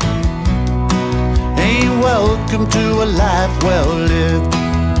door. Hey, welcome to a life well lived.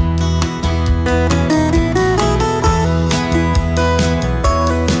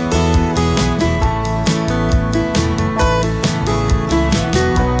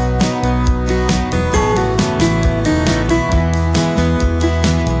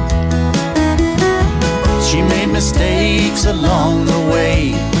 She made mistakes along the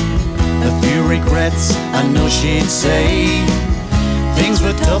way. A few regrets, I know she'd say. Things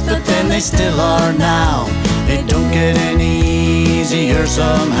were tough, but then they still are now. They don't get any easier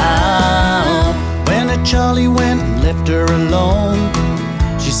somehow. When a Charlie went and left her alone,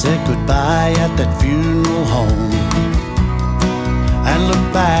 she said goodbye at that funeral home and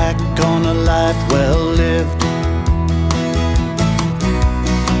looked back on a life well lived.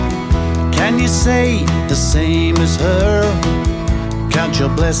 Can you say the same as her? Count your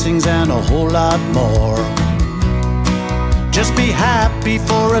blessings and a whole lot more. Just be happy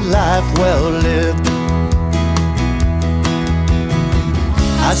for a life well lived.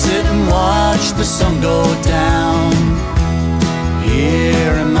 I sit and watch the sun go down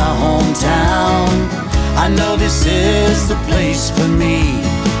here in my hometown. I know this is the place for me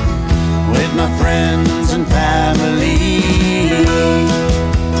with my friends and family.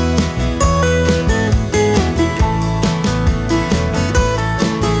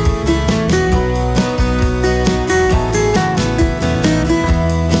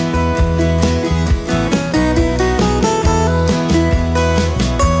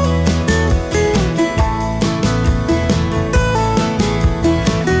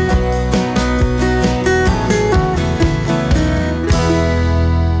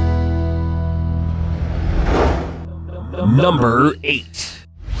 Number 8.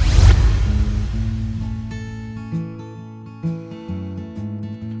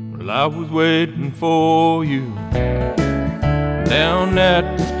 Well, I was waiting for you down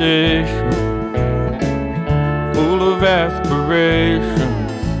at the station, full of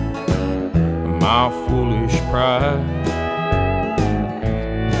aspirations and my foolish pride.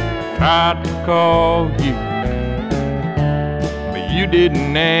 I tried to call you, but you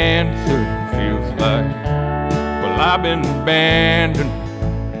didn't answer. Feels like I've been abandoned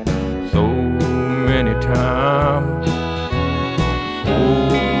so many times. Oh,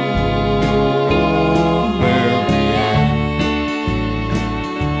 Marianne,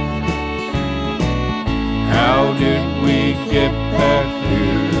 how did we get back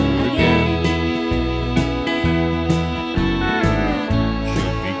here again?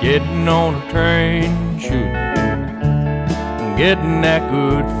 Should be getting on a train, should be getting that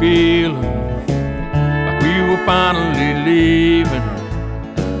good feeling. We were finally leaving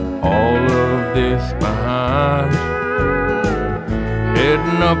all of this behind,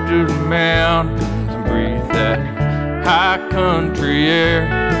 heading up to the mountains and breathe that high country air.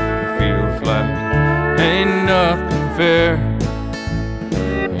 It feels like ain't nothing fair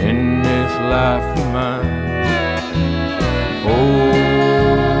in this life of mine. Oh,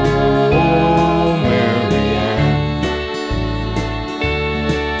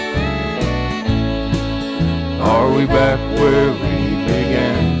 are we back where we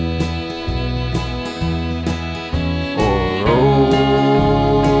began? Or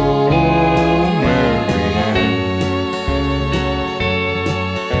oh,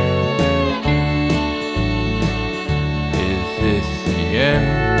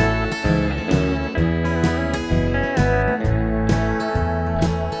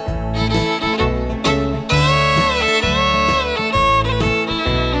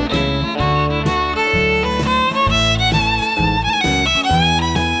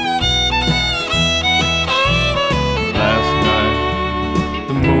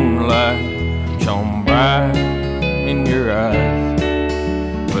 cry in your eyes,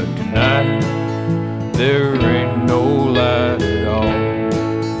 but tonight there ain't no light at all.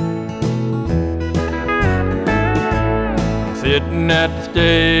 Sitting at the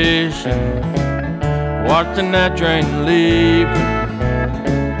station, watching that train leaving.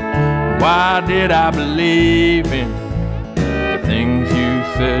 Why did I believe in the things you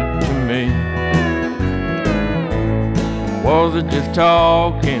said to me? Was it just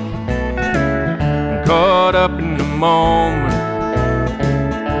talking, caught up in the moment?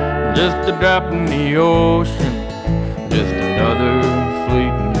 Just a drop in the ocean, just another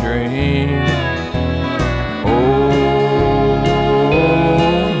fleeting dream. Oh,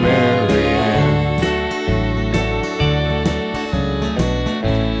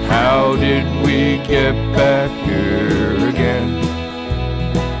 how did we get back here again?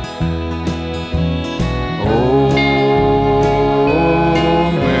 Oh,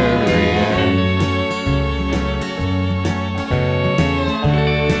 Marianne.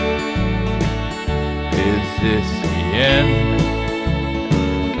 Is this the end?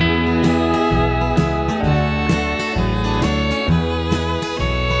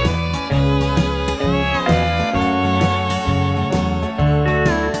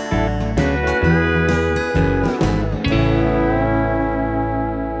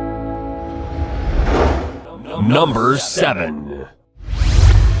 Number 7.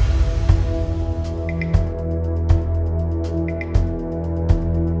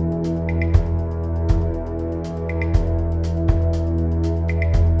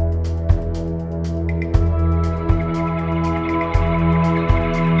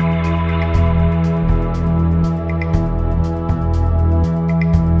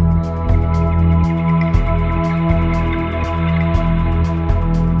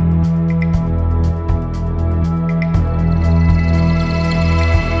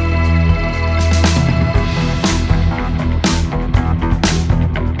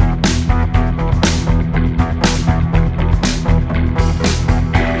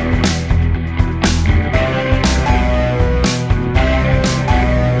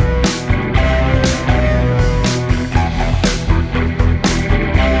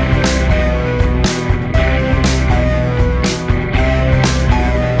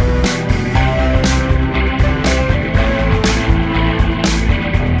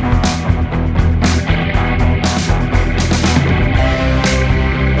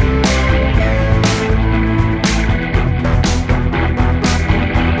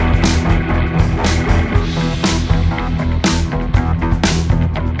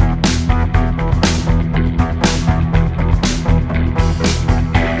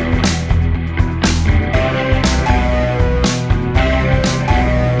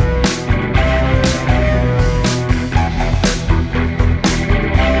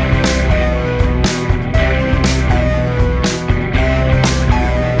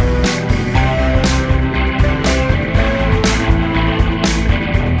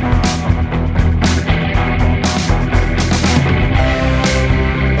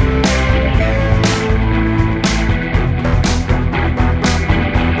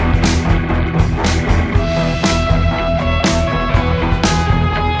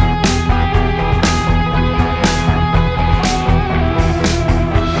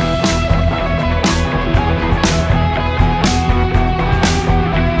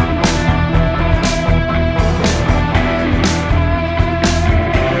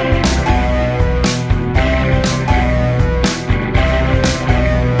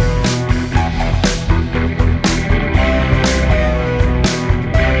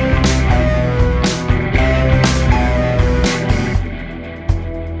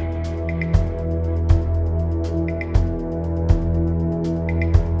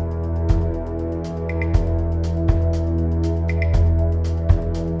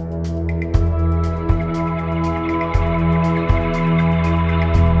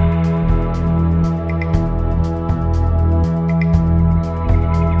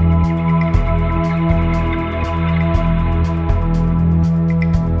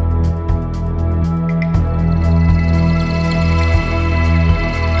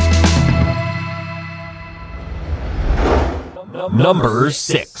 Number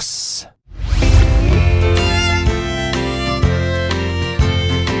 6.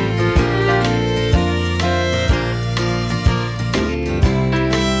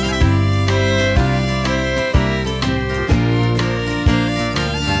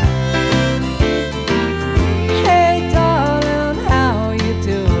 Hey darling, how you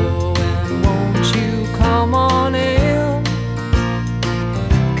doing? Won't you come on in?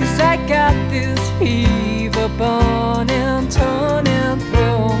 'Cause I got this fever burning, turning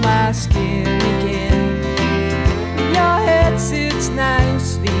through my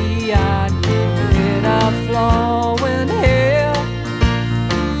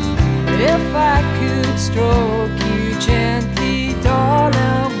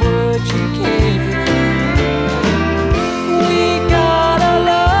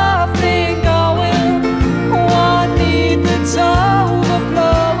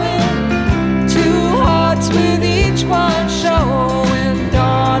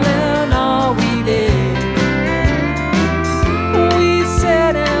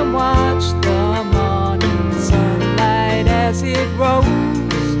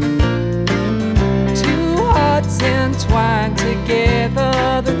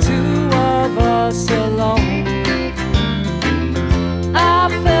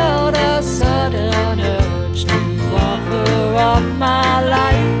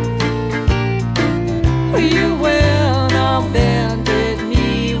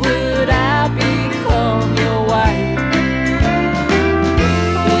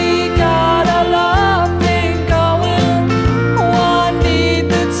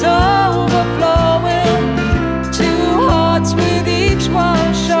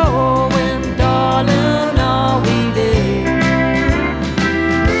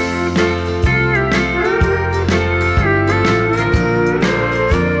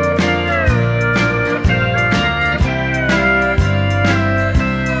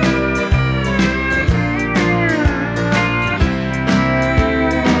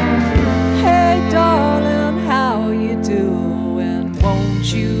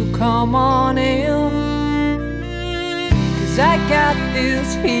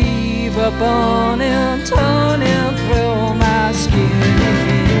this fever burning, turning through my skin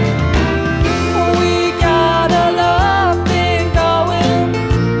again. We got a love thing going,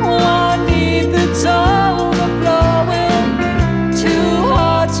 one need that's overflowing, two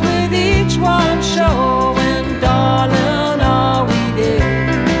hearts with each one showing, darling, are we there?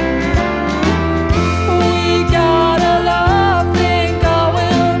 We got a love thing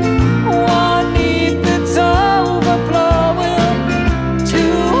going, one need that's overflowing,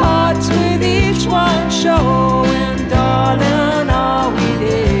 two hearts with each one showing, darling, are we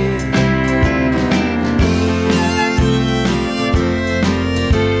there?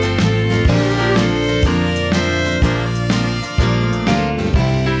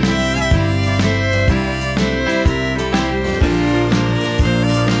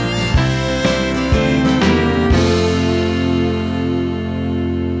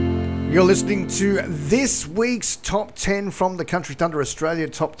 You're listening to this week's Top 10 from the Country Thunder Australia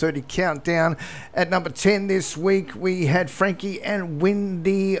Top 30 Countdown. At number 10 this week, we had Frankie and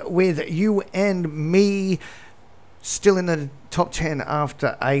Windy with You and Me. Still in the top 10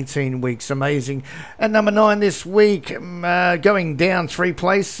 after 18 weeks. Amazing. At number 9 this week, going down 3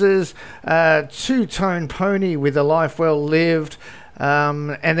 places, Two-Tone Pony with A Life Well Lived.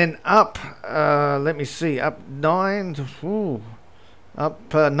 And then up, let me see, up 9,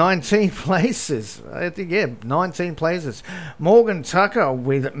 up 19 places. I think, yeah, 19 places. Morgan Tucker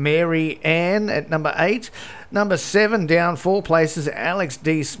with Mary Ann at number 8. Number 7, down 4 places, Alex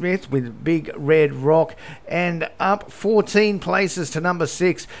D. Smith with Big Red Rock. And up 14 places to number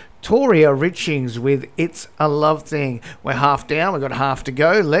 6, Toria Richings with It's a Love Thing. We're half down. We've got half to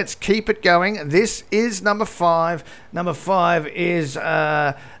go. Let's keep it going. This is number 5. Number 5 is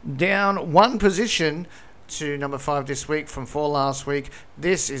down 1 position to number 5 this week from 4 last week.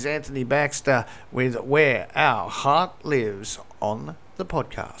 This is Anthony Baxter with Where Our Heart Lives on the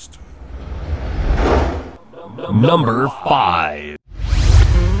podcast. Number 5.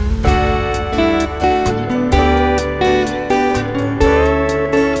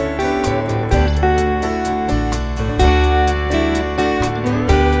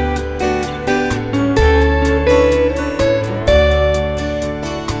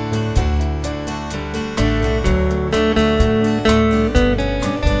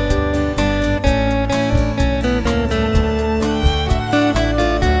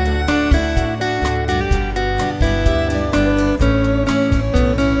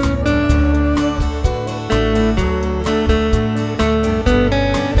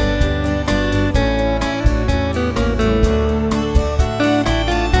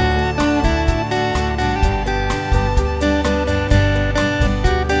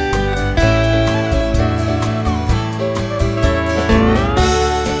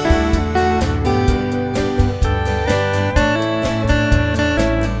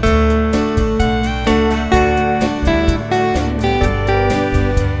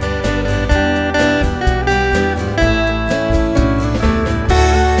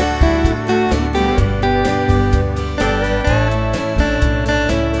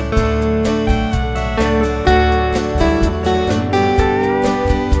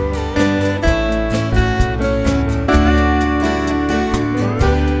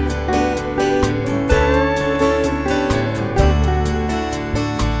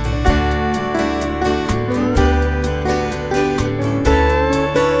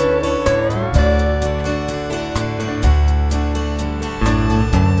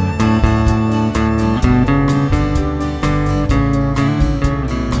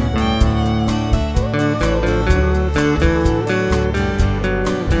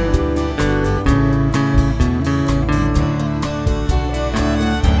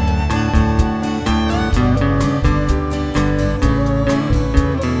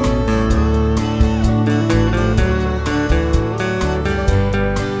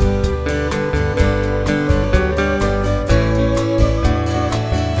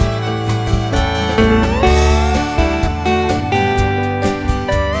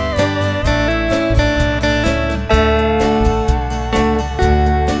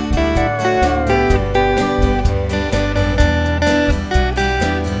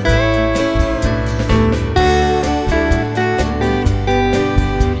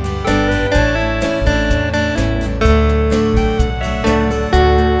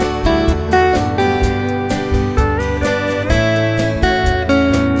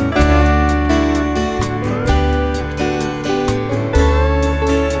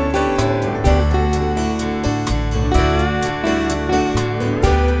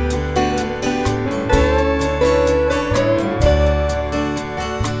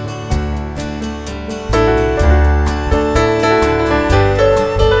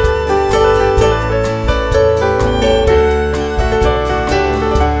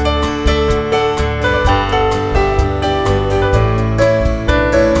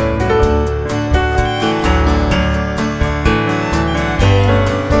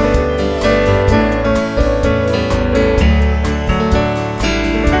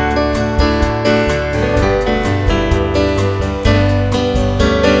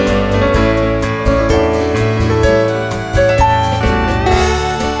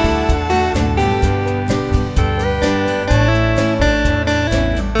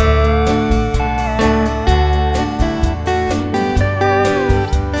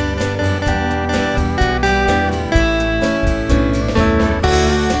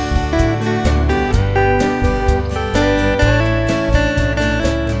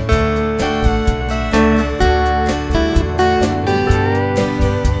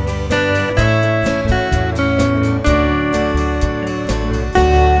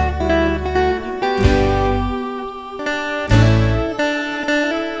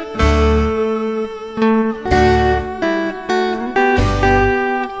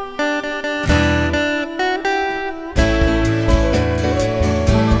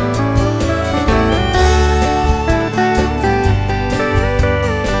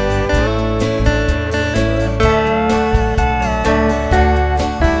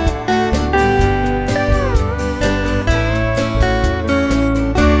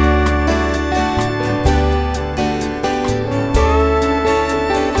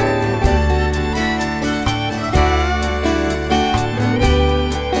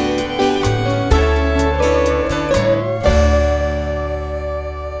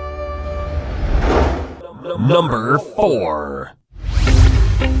 Number 4.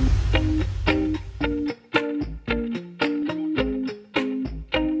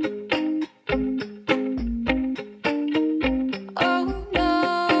 Oh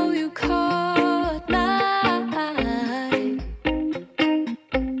no, you caught my eye.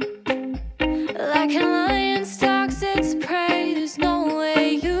 Like a lion stalks its prey, there's no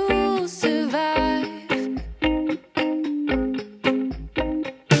way you'll survive.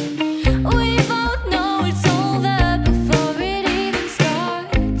 We both know it's over before it even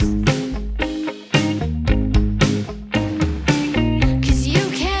starts. 'Cause you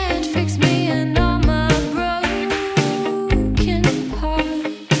can't fix me and all my broken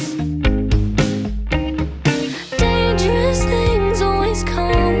parts. Dangerous things always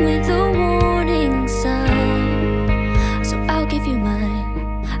come with a warning sign. So I'll give you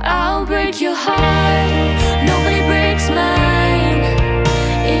mine. I'll break your heart. Nobody breaks mine.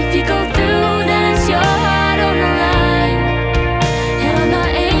 If you go through, then it's your heart on the line. And I'm not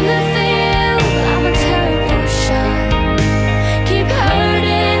aiming for you, I'm a terrible shot. Keep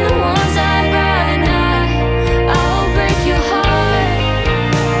hurting the ones I'd rather not. I'll break your heart.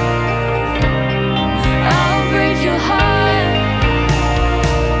 I'll break your heart.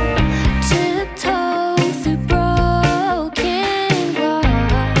 Tiptoe through broken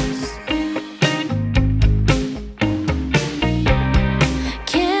glass.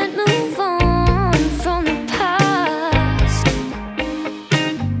 Can't move on from the past.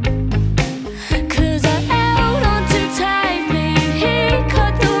 'Cause I held on too tightly. He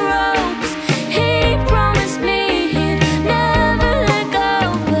cut the ropes. He promised me he'd never let go,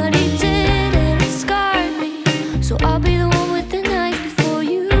 but he did, and it scarred me. So I'll be the one with the knife before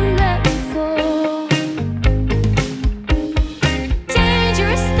you let me fall.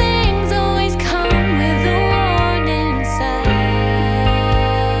 Dangerous things always come with a warning sign.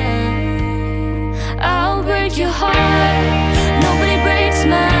 I'll break your heart. Nobody breaks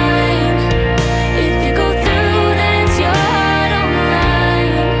mine. If you go through, then it's your heart on the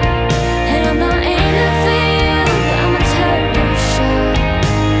line. And I'm not aiming for you, I'm a terrible shot.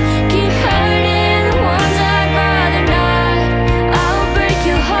 Keep hurting the ones I'd rather not. I'll break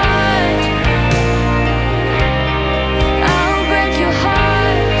your heart. I'll break your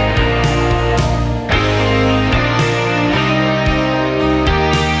heart.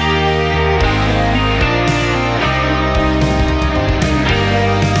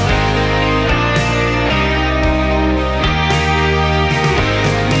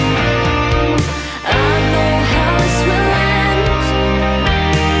 I know how this will end.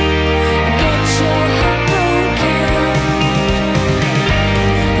 Get your heart broken.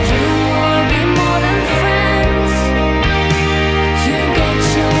 You wanna be more than friends. You get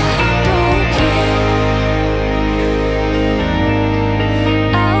your heart broken.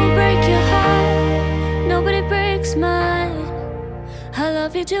 I'll break your heart. Nobody breaks mine. I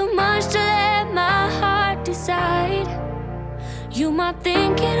love you too much to let my heart decide. You might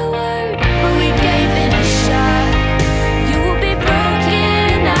think it a word, but we gave it a shot. You will be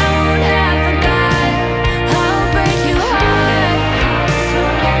broken, I won't have forgot. I'll break your heart.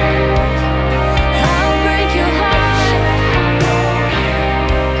 I'll break your heart.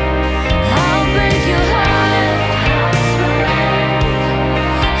 I'll break your heart.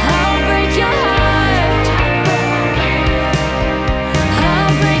 I'll break your heart.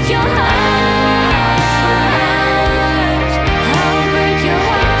 I'll break your heart. I'll break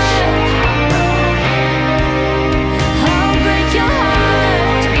your heart. I'll break your heart. I'll break your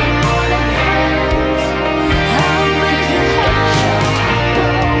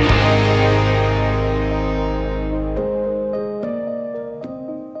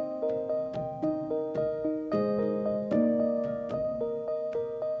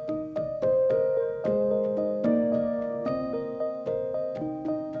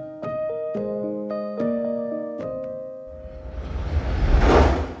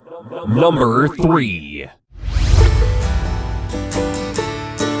Number 3.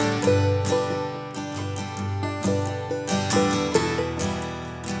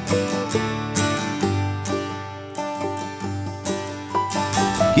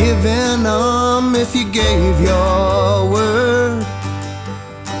 Giving if you gave your word.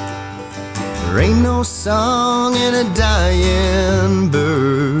 There ain't no song in a dying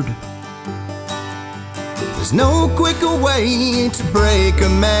bird. There's no quicker way to break a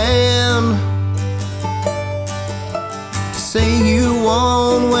man. To say you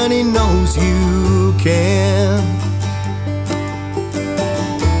won't when he knows you can.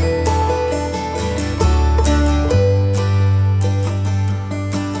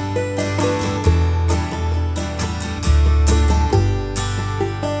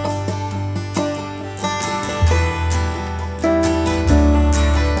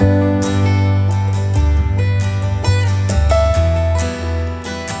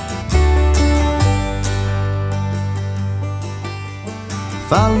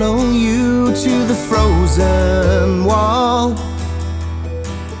 follow you to the frozen wall.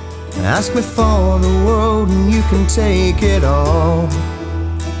 Ask me for the world and you can take it all.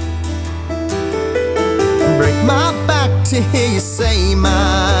 Break my back to hear you say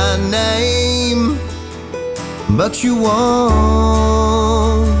my name, but you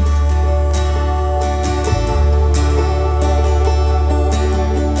won't.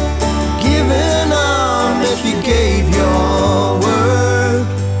 Giving up if you gave your word.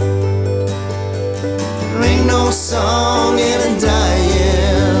 There ain't no song in a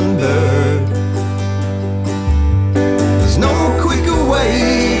dying bird. There's no quicker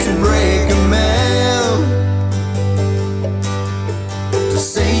way to break a man, to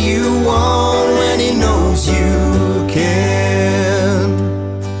say you won't when he knows you can.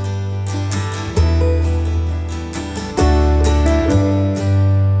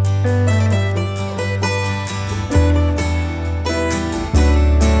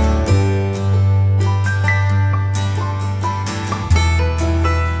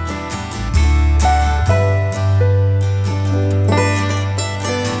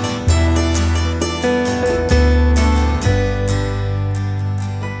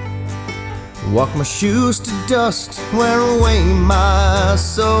 Walk my shoes to dust, wear away my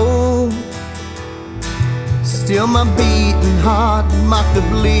soul. Steal my beating heart, mock the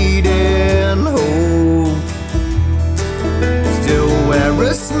bleeding hole. Still wear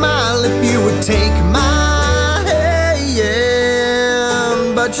a smile if you would take my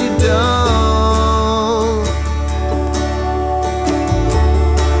hand, but you don't.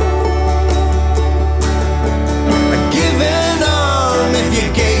 Giving up if you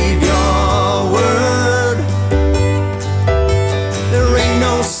gave your word. There ain't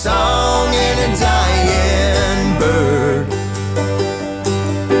no song in a dying bird.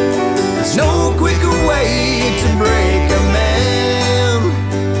 There's no quicker way to break a man,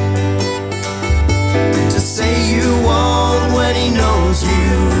 to say you won't when he knows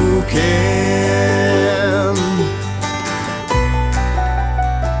you can.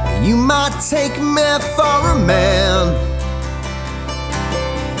 You might take me for a man,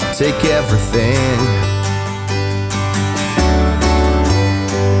 take everything.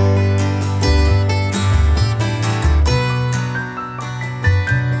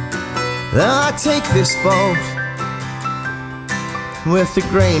 I take this fault with a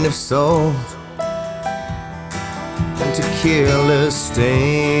grain of salt and to kill a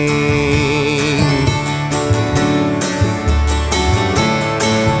sting.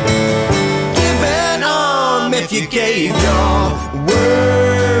 Giving on if you gave your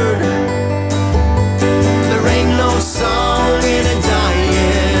word. There ain't no song in a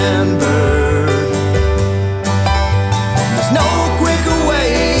dying bird. There's no quicker way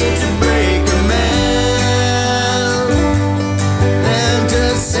to break a man than to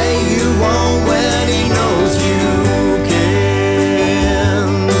say you won't when he knows you can.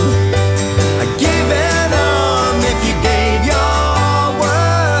 Giving up if you gave your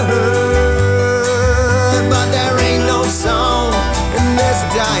word, but there ain't no song in this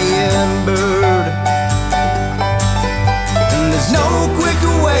dying bird. And there's no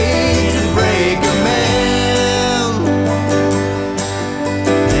quicker way to break a man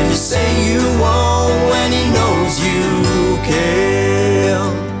than to say you won't when he knows you can.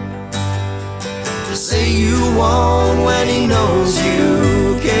 To say you won't when he knows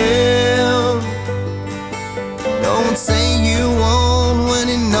you can. Don't say you won't when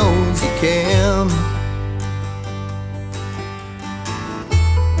he knows you can.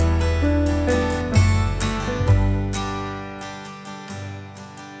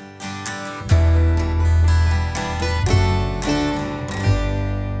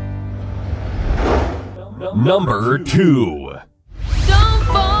 Number 2. Don't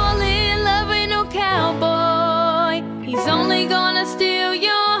fall in love with no cowboy. He's only gonna steal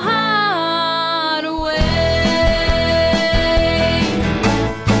your heart away.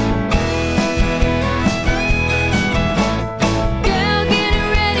 Girl, getting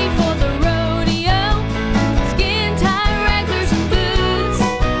ready for the rodeo. Skin tight wranglers and boots.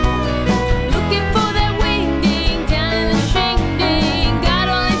 Looking for that wingding down in the shingding. Got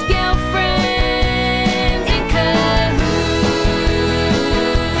all his girlfriends in cahoots.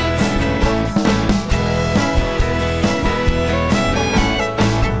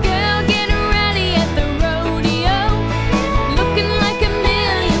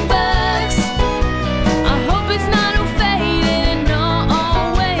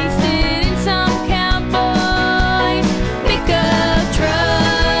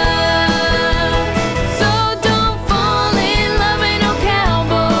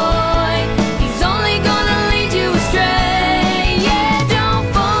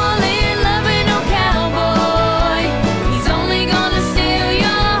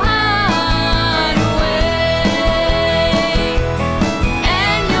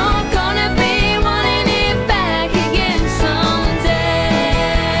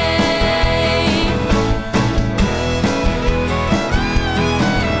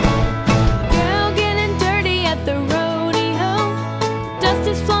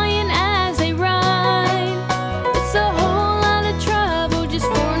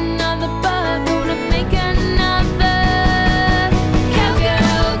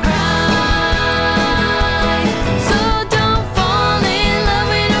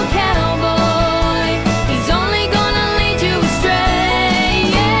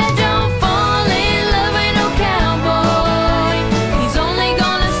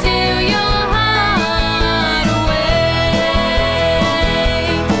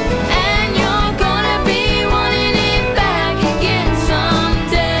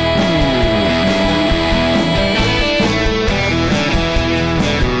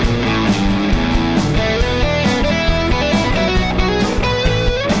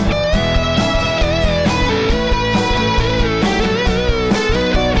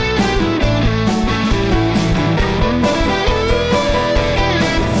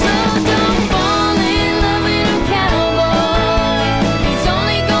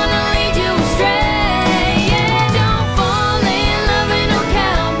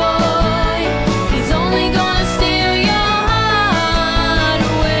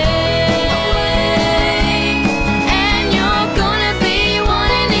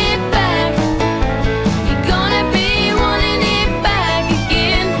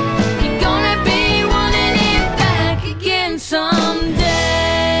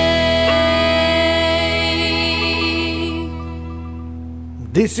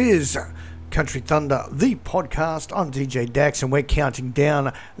 This is Country Thunder, the podcast. I'm DJ Dax, and we're counting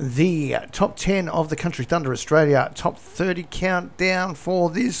down the top 10 of the Country Thunder Australia top 30 countdown for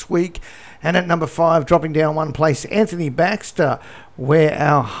this week. And at number 5, dropping down one place, Anthony Baxter, Where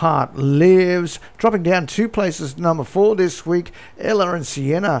Our Heart Lives. Dropping down 2 places, number 4 this week, Ella and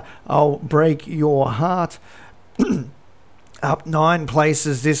Sienna, I'll Break Your Heart. Up 9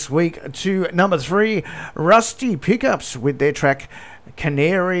 places this week to number 3, Rusty Pickups with their track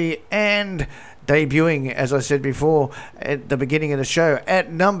Canary, and debuting, as I said before at the beginning of the show,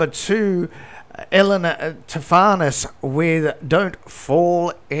 at number 2, Eleanor Tefanis with Don't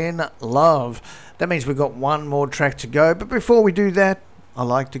Fall in Love. That means we've got one more track to go, but before we do that, I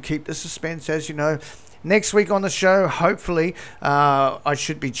like to keep the suspense, as you know. Next week on the show, hopefully, I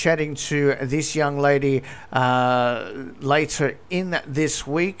should be chatting to this young lady later in this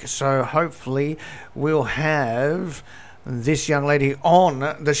week. So hopefully we'll have this young lady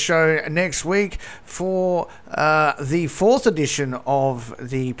on the show next week for the 4th edition of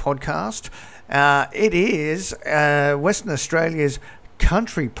the podcast. It is Western Australia's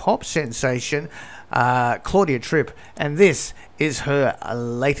country pop sensation, Claudia Tripp, and this is her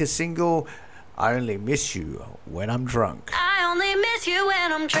latest single, I Only Miss You When I'm Drunk. I only miss you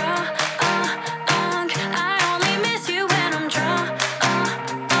when I'm drunk. I only miss you when I'm drunk.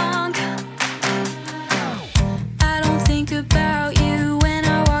 I don't think about you when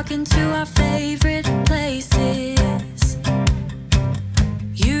I walk into our favorite places.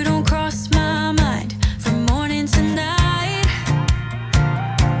 You don't cross my mind from morning to night.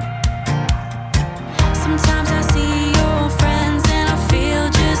 Sometimes I see your friends and I feel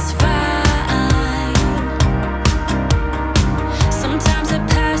just fine. Sometimes I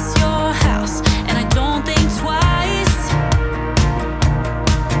pass your house and I don't think twice.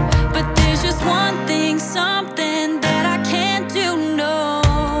 But there's just one thing, something that I can't do, no.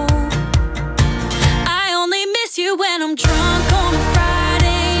 I only miss you when I'm drunk on a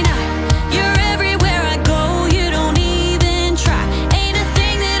Friday night. You're everywhere I go, you don't even try. Ain't a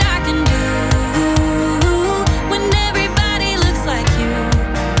thing that I can do when everybody looks like you.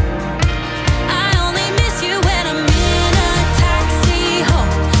 I only miss you when I'm in a taxi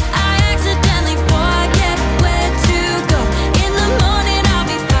home. I accidentally forget where to go. In the morning I'll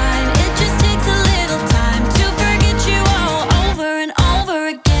be fine. It just takes a little time to forget you all over and over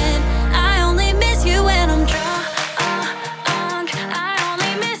again. I only miss you when I'm drunk. I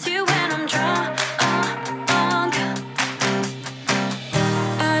only miss you when I'm drunk.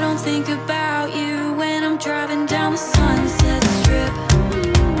 I don't think about you when I'm driving down the Sunset Strip.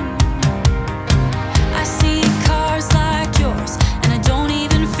 I see cars like yours and I don't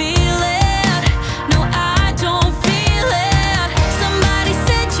even feel it. No, I don't feel it. Somebody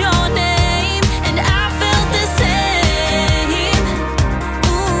said your name and I felt the same.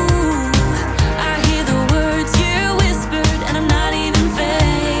 Ooh, I hear the words you whispered and I'm not even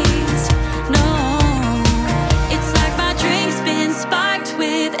phased. No, it's like my drink's been spiked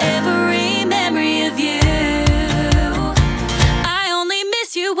with every memory of you. I only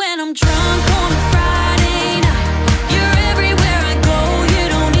miss you when I'm drunk on a Friday night. You're everywhere I go, you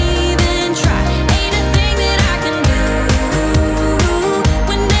don't even try. Ain't a thing that I can do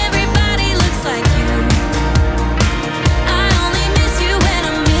when everybody looks like you. I only miss you when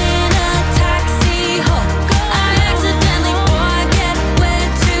I'm in a taxi home. I accidentally forget where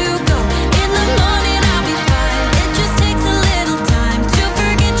to go. In the morning I'll be fine. It just takes a little time to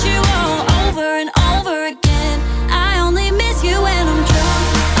forget you all over and over again. I only miss you when I'm drunk.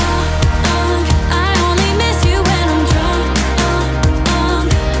 I only miss you when I'm drunk.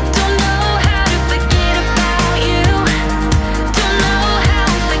 Don't know how to forget about you. Don't know how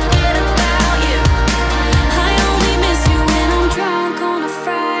to forget about you. I only miss you when I'm drunk on a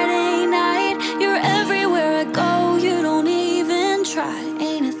Friday night. You're everywhere I go, you don't even try.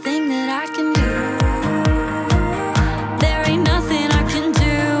 Ain't a thing that I can do. There ain't nothing I can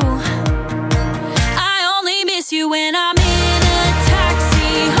do. I only miss you when I'm in a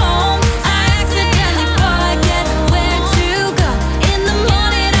taxi home. I accidentally forget where to go. In the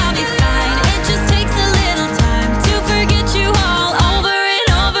morning I'll be fine. It just takes a little time to forget you all over and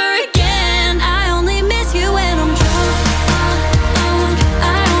over again. I only miss you when I'm drunk.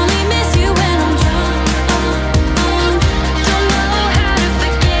 I only miss you when I'm drunk. Don't know how to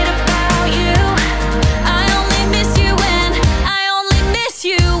forget about you. I only miss you when.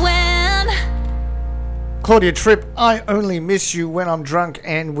 Claudia Tripp, I Only Miss You When I'm Drunk,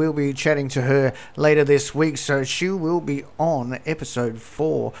 and we'll be chatting to her later this week, so she will be on episode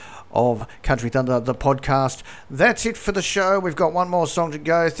 4 of Country Thunder, the podcast. That's it for the show. We've got one more song to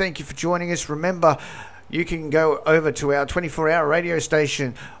go. Thank you for joining us. Remember, you can go over to our 24-hour radio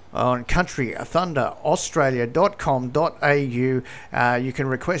station on countrythunderaustralia.com.au. You can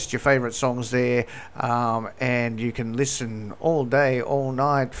request your favourite songs there, and you can listen all day, all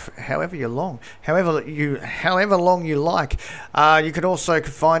night, however long you like. You can also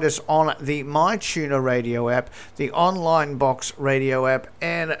find us on the MyTuner radio app, the Online Box radio app,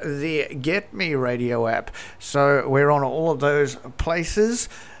 and the Get Me radio app. So we're on all of those places.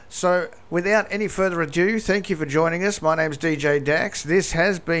 So, without any further ado, thank you for joining us. My name's DJ Dax. This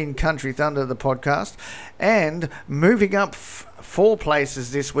has been Country Thunder, the podcast. And moving up 4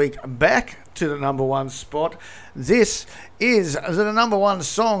 places this week, back to the number 1 spot. This is the number 1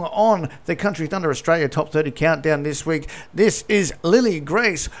 song on the Country Thunder Australia Top 30 Countdown this week. This is Lily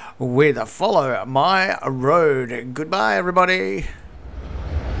Grace with Follow My Road. Goodbye, everybody.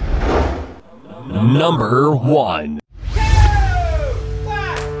 Number 1.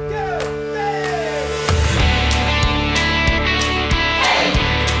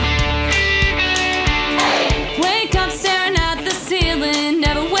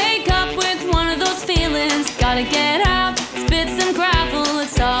 Gotta get out, spit some gravel.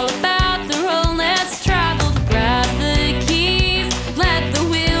 It's all about the road, let's travel. Grab the keys, let the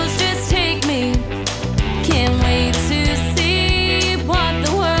wheels just take me. Can't wait to see what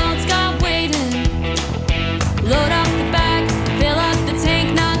the world's got waiting. Load up the back, fill up the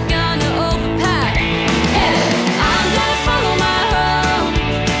tank, not gonna overpack. Yeah, I'm gonna follow my road,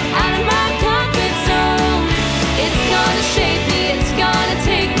 out of my comfort zone. It's gonna shape me, it's gonna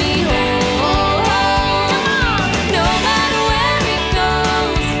take me home.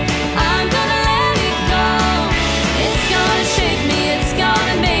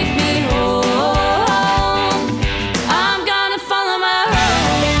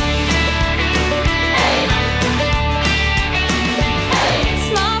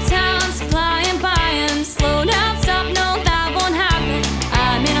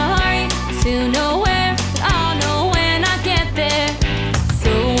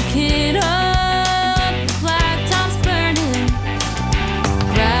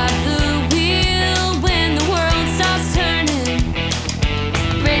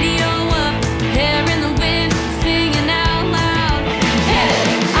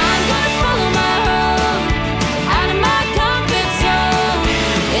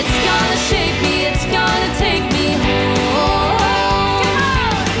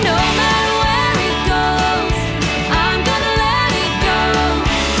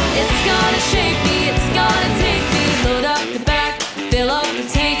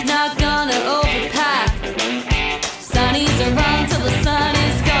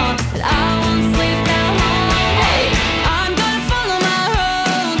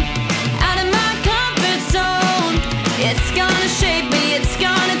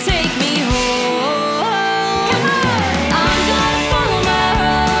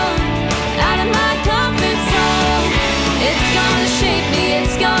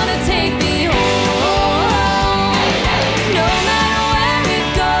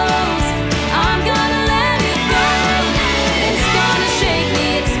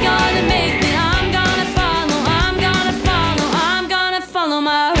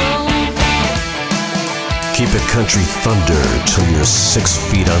 Keep it country thunder till you're 6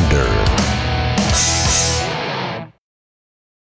 feet under.